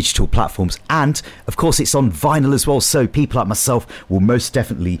all digital platforms, and of course it's on vinyl as well, so people like myself will most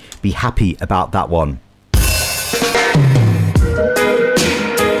definitely be happy about that one.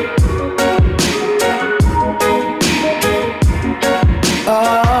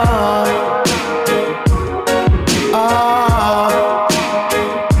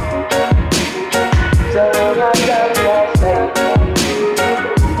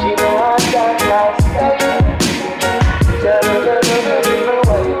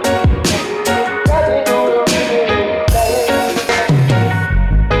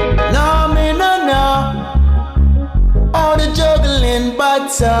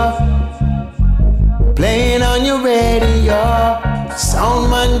 Playing on your radio, sound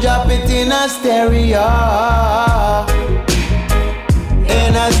man drop it in a stereo,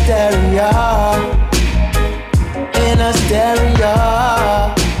 in a stereo, in a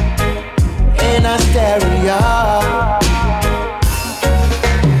stereo, in a stereo.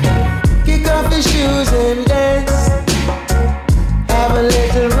 Kick off your shoes and dance, have a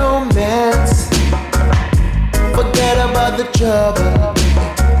little romance, forget about the trouble.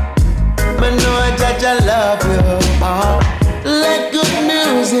 Man, know that I love you. Let good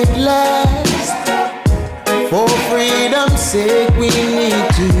music last. For freedom's sake, we need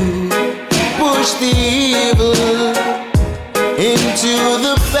to push the evil into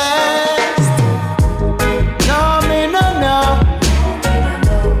the past. No, me, no.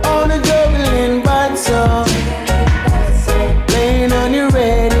 On the juggling bad song, playing on your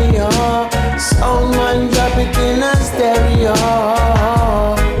radio. Sound man, drop it in a stereo.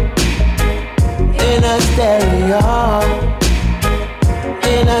 In a stereo,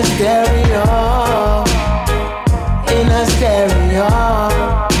 in a stereo, in a stereo.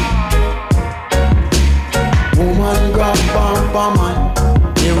 Woman grab bumper man,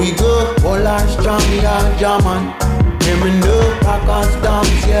 here we go. All our strong, yeah, German. Hear me know, packers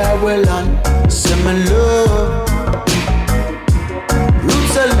dance, yeah, well on. Similar,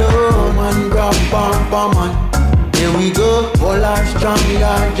 roots alone, man grab bumper man. Here we go. All our strong,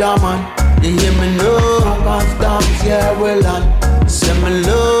 yeah, German. You hear me know, I can't dance, yeah, well on. Say me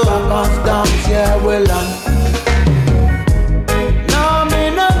low, I can't dance, yeah, well on. No, me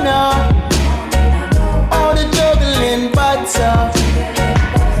no. All the juggling bad stuff,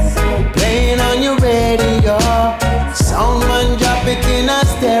 playing on your radio. Sound man drop it in a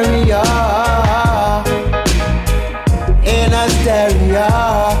stereo, in a stereo,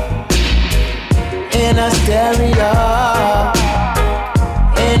 in a stereo,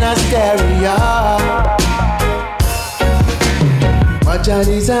 in a stereo. Watch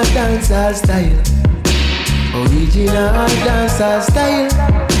is a dancehall style, original dancehall style.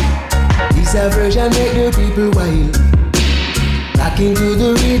 This a version make the people wild, back into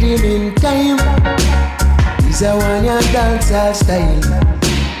the rhythm in time. This a one ya dancehall style,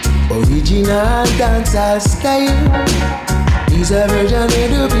 original dancehall style. This a version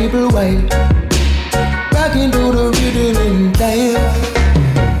make the people wild, back into the rhythm in time.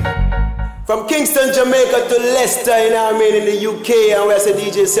 From Kingston, Jamaica to Leicester, you know what I mean, in the UK, and we're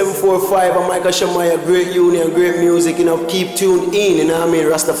DJ 745 and Micah Shemaiah, great union, great music, you know, keep tuned in, you know what I mean,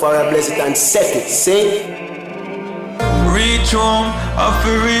 Rastafari bless it and set it, see? Read Reach home, I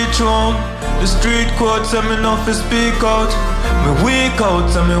feel reach home. The street code tell me not to speak out. Me weak out,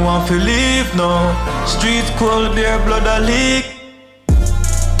 tell me want to leave now. Streets cold, beer blood a leak.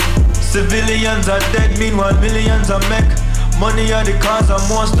 Civilians are dead, meanwhile millions are make. Money are the cause of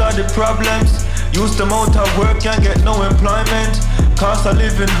most of the problems. Used them out of work, can't get no employment. Cost of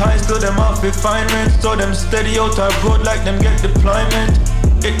living high, so them off be fine rent. So them steady out of road like them get deployment.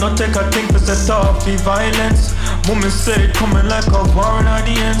 It not take a thing to set off the violence. Women say it coming like a war in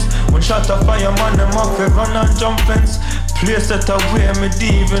audience. When shot a fireman, them off they run and jump fence. Place set away, me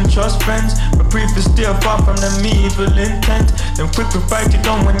even trust friends. But brief is stay far from them evil intent. Them quick to fight it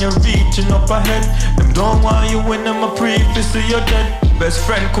down when you're reaching up ahead. Them don't want you when them a brief, you see you're dead. Best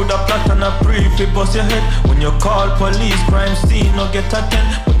friend could have plot on a brief, it bust your head. When you call police, crime scene, no get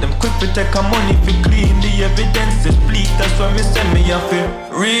attend. But them quick to take a money to clean the evidence. It's bleak, that's why me send me a feel.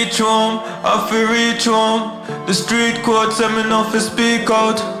 Reach home, I feel reach home. The street code tell me not to speak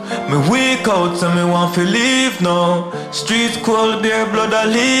out. Me weak out, tell me want to leave now. Streets cold, beer blood a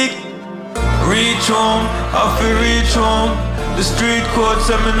leak. Reach home, I feel reach home. The street code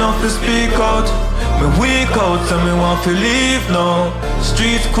tell me not to speak out. Me weak out, tell me want to leave now.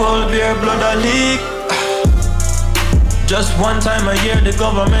 Streets cold, beer blood a leak. Just one time a year the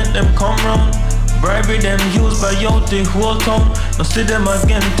government them come round. Bribery them used by out the whole town. Now see them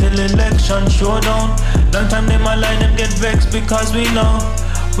again till election showdown. Long time them a lie, them get vexed because we know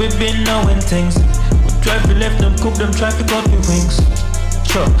we've been knowing things. We try to left them cook them, try to cut the wings.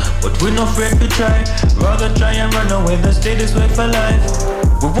 Sure, but we not afraid to try. Rather try and run away than stay this way for life.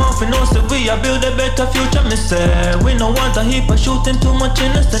 We want to know so we a build a better future, me say. We don't want a heap of shooting, too much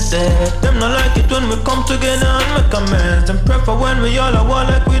innocent dead. Them not like it when we come together and make amends. Them prefer when we all are war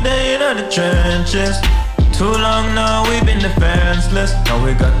like we there in the trenches. Too long now we've been defenseless. Now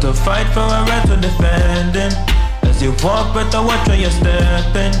we got to fight for our right to defending. As you walk, better watch where you're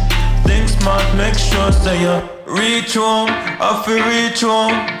stepping. Think smart, make sure so you reach home, I feel reach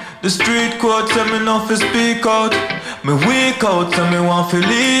home. The street code tell me not to speak out. Me weak out, tell me want to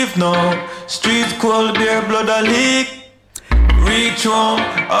leave now. Streets cold, beer blood a leak. Reach home,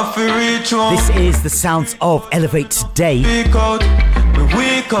 I feel reach home. This is the sounds of Elevate Today.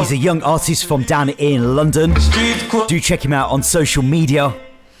 He's a young artist from down in London. Do check him out on social media.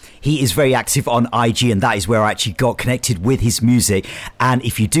 He is very active on IG, and that is where I actually got connected with his music. And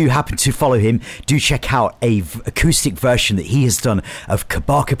if you do happen to follow him, do check out a acoustic version that he has done of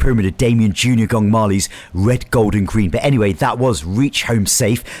Kabaka Pyramid, Damien Jr. Gong Marley's Red, Gold and Green. But anyway, that was Reach Home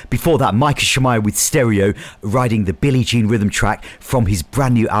Safe. Before that, Micah Shemaiah with Stereo riding the Billie Jean rhythm track from his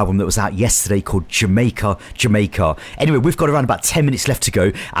brand new album that was out yesterday called Jamaica. Anyway, we've got around about 10 minutes left to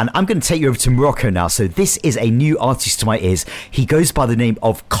go, and I'm going to take you over to Morocco now. So this is a new artist to my ears. He goes by the name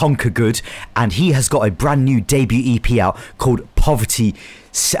of Conkahgood, and he has got a brand new debut EP out called Poverty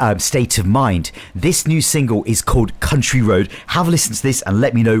State of Mind. This new single is called Country Road. Have a listen to this and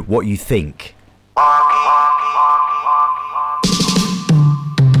let me know what you think.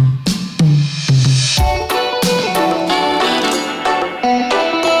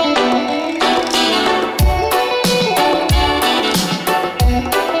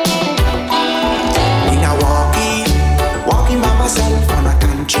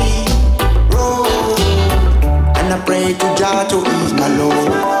 Pray to Jah to ease my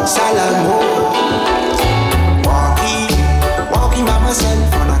load. Salam ho. Walking by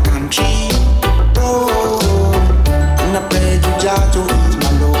myself on a country road, and I pray to Jah to ease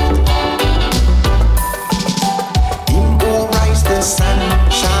my load. Him who rise the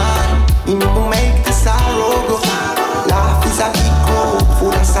sunshine, him who make the sorrow go. Laugh is a big crow,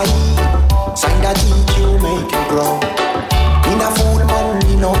 full of sign that teach you make you grow. In a fool man,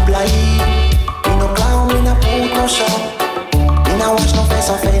 in no blind. No clown, me no put no show. Me no watch no face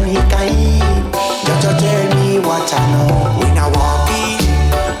of any kind. Just tell me what I know. We no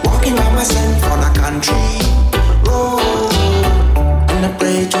walking by myself on a country road, and I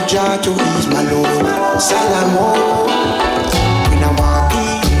pray to Jah to ease my load. Salam ho. We no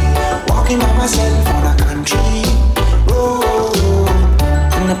walking by myself on a country road,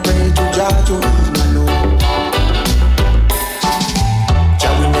 and I pray to Jah to ease my load.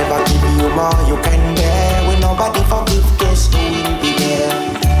 Jah will never give you more you can bear. When nobody forgive, guess who will be there?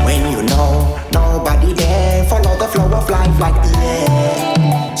 When you know nobody there, follow the flow of life like the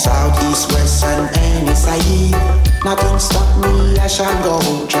air. South, east, west, and any side, nothing stop me, I shall go.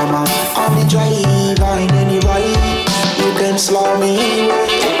 Drama on the drive, on any ride, you can slow me.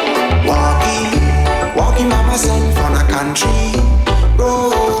 Walking by myself on a country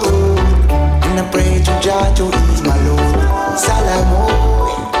road, and I pray to Jah to ease my load. Salam ho.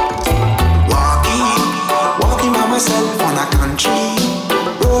 Walking by myself on a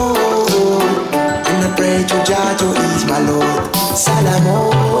Lord. Salamo.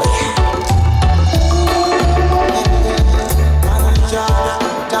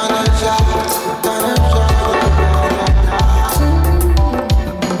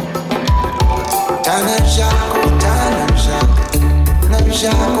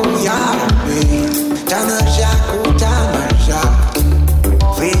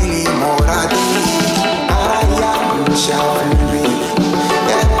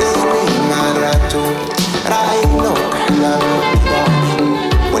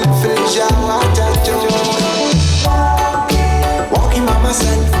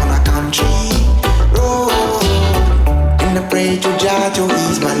 Myself on a country road, and I pray to Jah to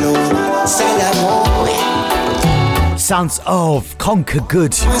ease my load. Salamo. Sounds of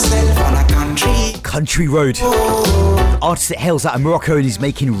Conkahgood. Myself on a country road. Artist that hails out of Morocco and is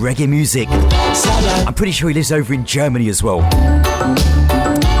making reggae music. I'm pretty sure he lives over in Germany as well.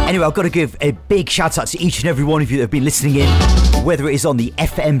 Anyway, I've got to give a big shout out to each and every one of you that have been listening in, whether it is on the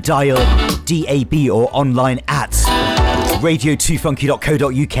FM dial, DAB, or online at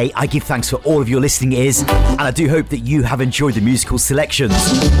radio2funky.co.uk. I give thanks for all of your listening ears, and I do hope that you have enjoyed the musical selections.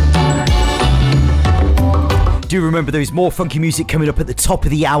 Do remember there is more funky music coming up at the top of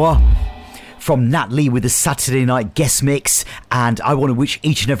the hour from Nat Lee with the Saturday night guest mix, and I want to wish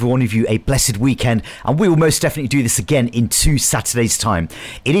each and every one of you a blessed weekend, and we will most definitely do this again in 2 Saturdays time.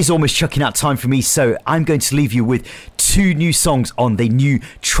 It is almost chucking out time for me, so I'm going to leave you with 2 new songs on the new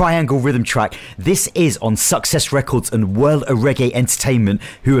Triangle rhythm track. This is on Success Records and WorldAReggae Entertainment,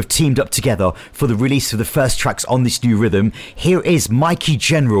 who have teamed up together for the release of the first tracks on this new rhythm. Here is Mikey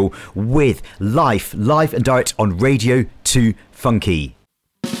General with Live and direct on Radio2Funky.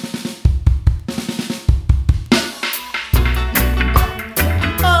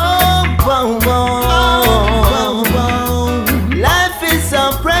 Life is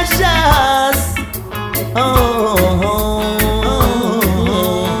so precious.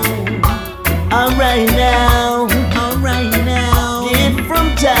 Alright now. Give from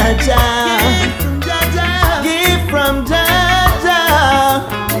Jaja. Give from Jaja.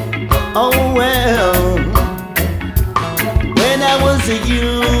 Oh well. When I was a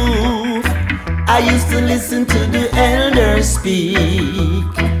youth, I used to listen to the elders speak.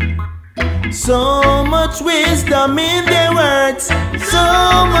 So much wisdom in their words,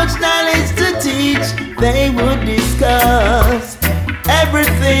 so much knowledge to teach. They would discuss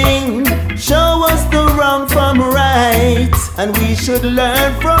everything, show us the wrong from right, and we should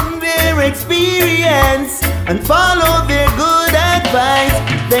learn from their experience and follow their good advice.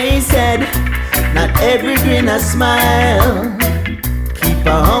 They said, not every grin a smile, keep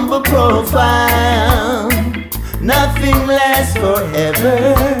a humble profile, nothing lasts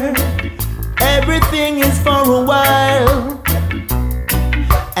forever. Everything is for a while,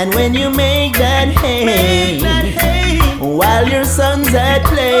 and when you make that hay, while your son's at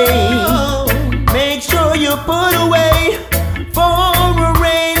play, make sure you put away for a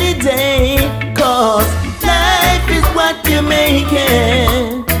rainy day, 'cause life is what you make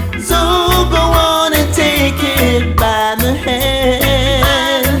it. So go on and take it by the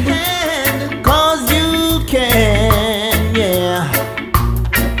hand, 'cause you can, yeah.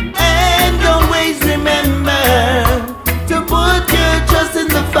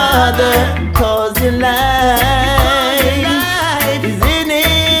 Father, 'cause your life is in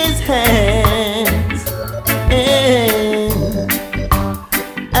his hands. And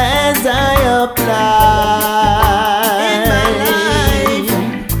as I apply in my life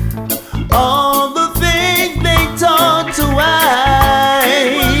all the things they taught to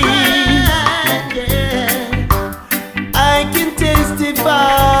I can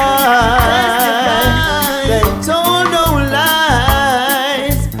testify. They told no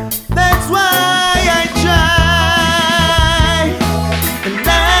lies. That's why I try. And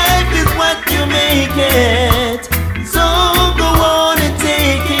life is what you make it. So go on and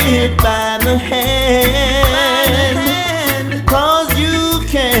take it by the hand, 'cause you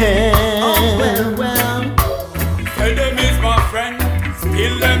can. Oh, well. Tell them is my friend,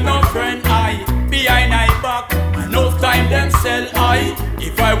 still them no friend. I behind I back, enough time them sell I.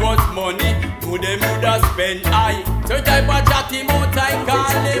 If I was money, who them woulda spend I. So type of chatty mouth I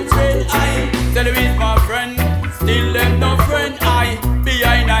call them friend I. Tell them is my friend, still them no friend I.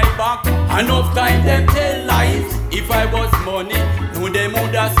 Behind I back, enough time them tell lies. If I was money, who them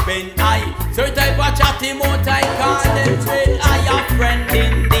woulda spend I. So type of chatty mouth I call them friend I. A friend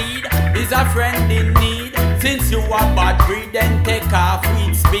indeed is a friend in need. Since you are bad breed, then take off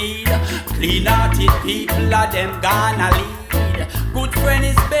with speed. Clean-hearted people are them gonna lead. Good friend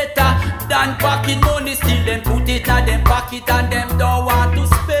is better than pocket money. Still them put it at them pocket and them don't want to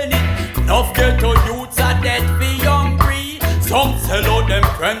spend it. Enough ghetto youths are dead for young breed. sell out them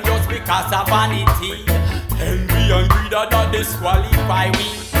friends just because of vanity. Envy and greed are that disqualify we.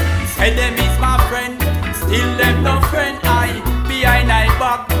 Say them is my friend, still them no friend. I behind I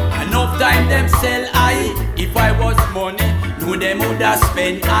back, enough time them sell I. If I was money, know them woulda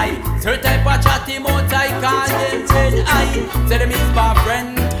spend I. Certain type of chatty mouth I call them friend I. Say them is my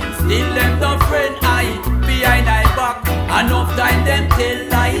friend, still them no friend I. Behind I back, enough time them tell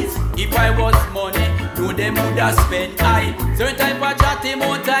lies. If I was money, know them woulda spend I. Certain type of chatty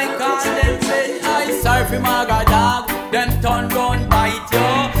mouth I call them friend I. Sorry for my dog, them turn round bite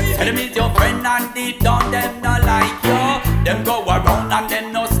you. Tell them is your friend and deep down them not like you. Them go around and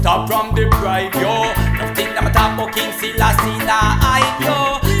them no stop from deprive you. Nothing them talk about King Selassie nah hype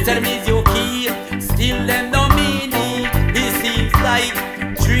you. Tell them is your key, still them no meaning. It seems like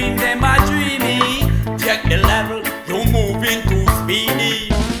dream them a dreamy. Check the level, you moving too speedy.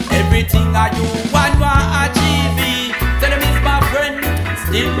 Everything I do, one achieve it. Tell them is my friend,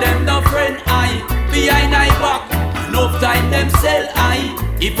 still them no friend I. Behind I back, enough time them sell I.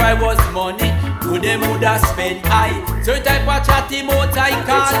 If I was money, know them woulda spend I. Certain type of chatty mouth I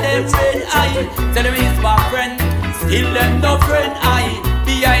call them friend I. Tell them is my friend, still them no friend I.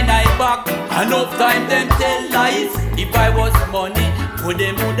 Behind I back, enough time them tell lies. If I was money, know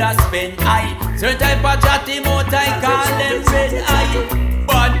them woulda spend I. Certain type of chatty mouth I call them friend I.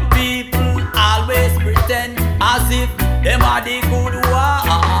 Bad people always pretend as if them are the good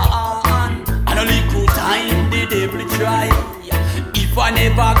one. And only good time the devil try. If I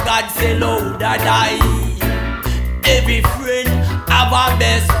never God say loud I die. Every friend have a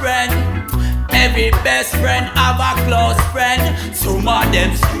best friend. Every best friend have a close friend. Some of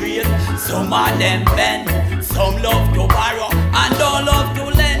them straight, some of them bend. Some love to borrow and don't love to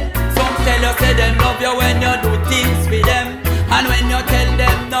lend. Some tell you say them love you when you do things with them. And when you tell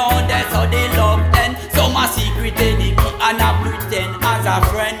them no, that's how they love then. Some a secret enemy and a pretend as a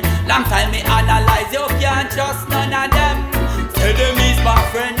friend. Long time me analyze, you can't trust none of them. Say them is my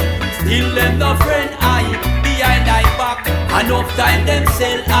friend, still them no friend I. Behind I back, enough time them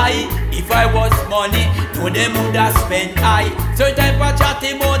sell I. If I was money, know them woulda spend I. Certain type of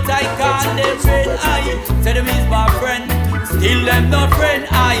chatty mouth I call them friend I. Say them is my friend, still them no friend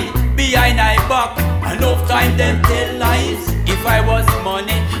I. Behind I back, enough time them tell lies. If I was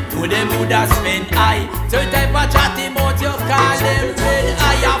money, know them woulda spend I. Certain type of chatty mouth you call them friend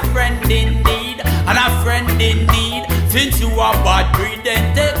I. A friend in need and a friend in need. Since you are bad breed,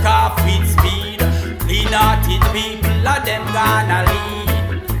 then take off with speed. Clean-hearted people, are them gonna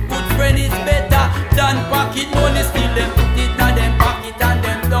lead. Good friend is better than pocket money. Still them put it in them pocket and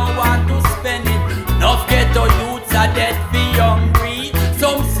them don't want to spend it. Enough ghetto youths are dead for hungry.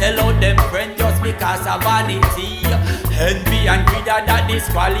 Some sell out them friends just because of vanity. Envy and greed are that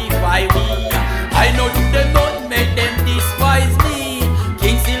disqualify me. I know do them not make them despise me.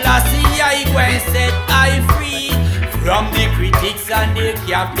 King Selassie I go and set I free from the critics and the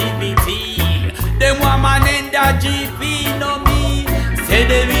captivity. Them woman in the GP know me. Say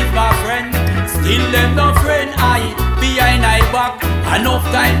them is my friend, still them no friend I. Behind I back, enough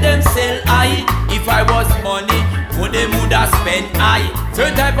time them sell I. If I was money, know them woulda spend I.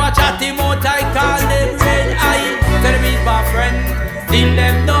 Certain type of chatty mouth I call them friend I. Tell them is my friend, still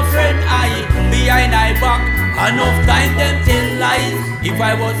them no friend I. Behind I back, enough time them tell lies. If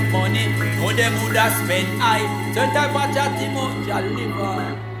I was money, know them woulda spend I. Certain type of chatty mouth I live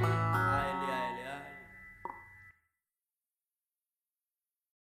on.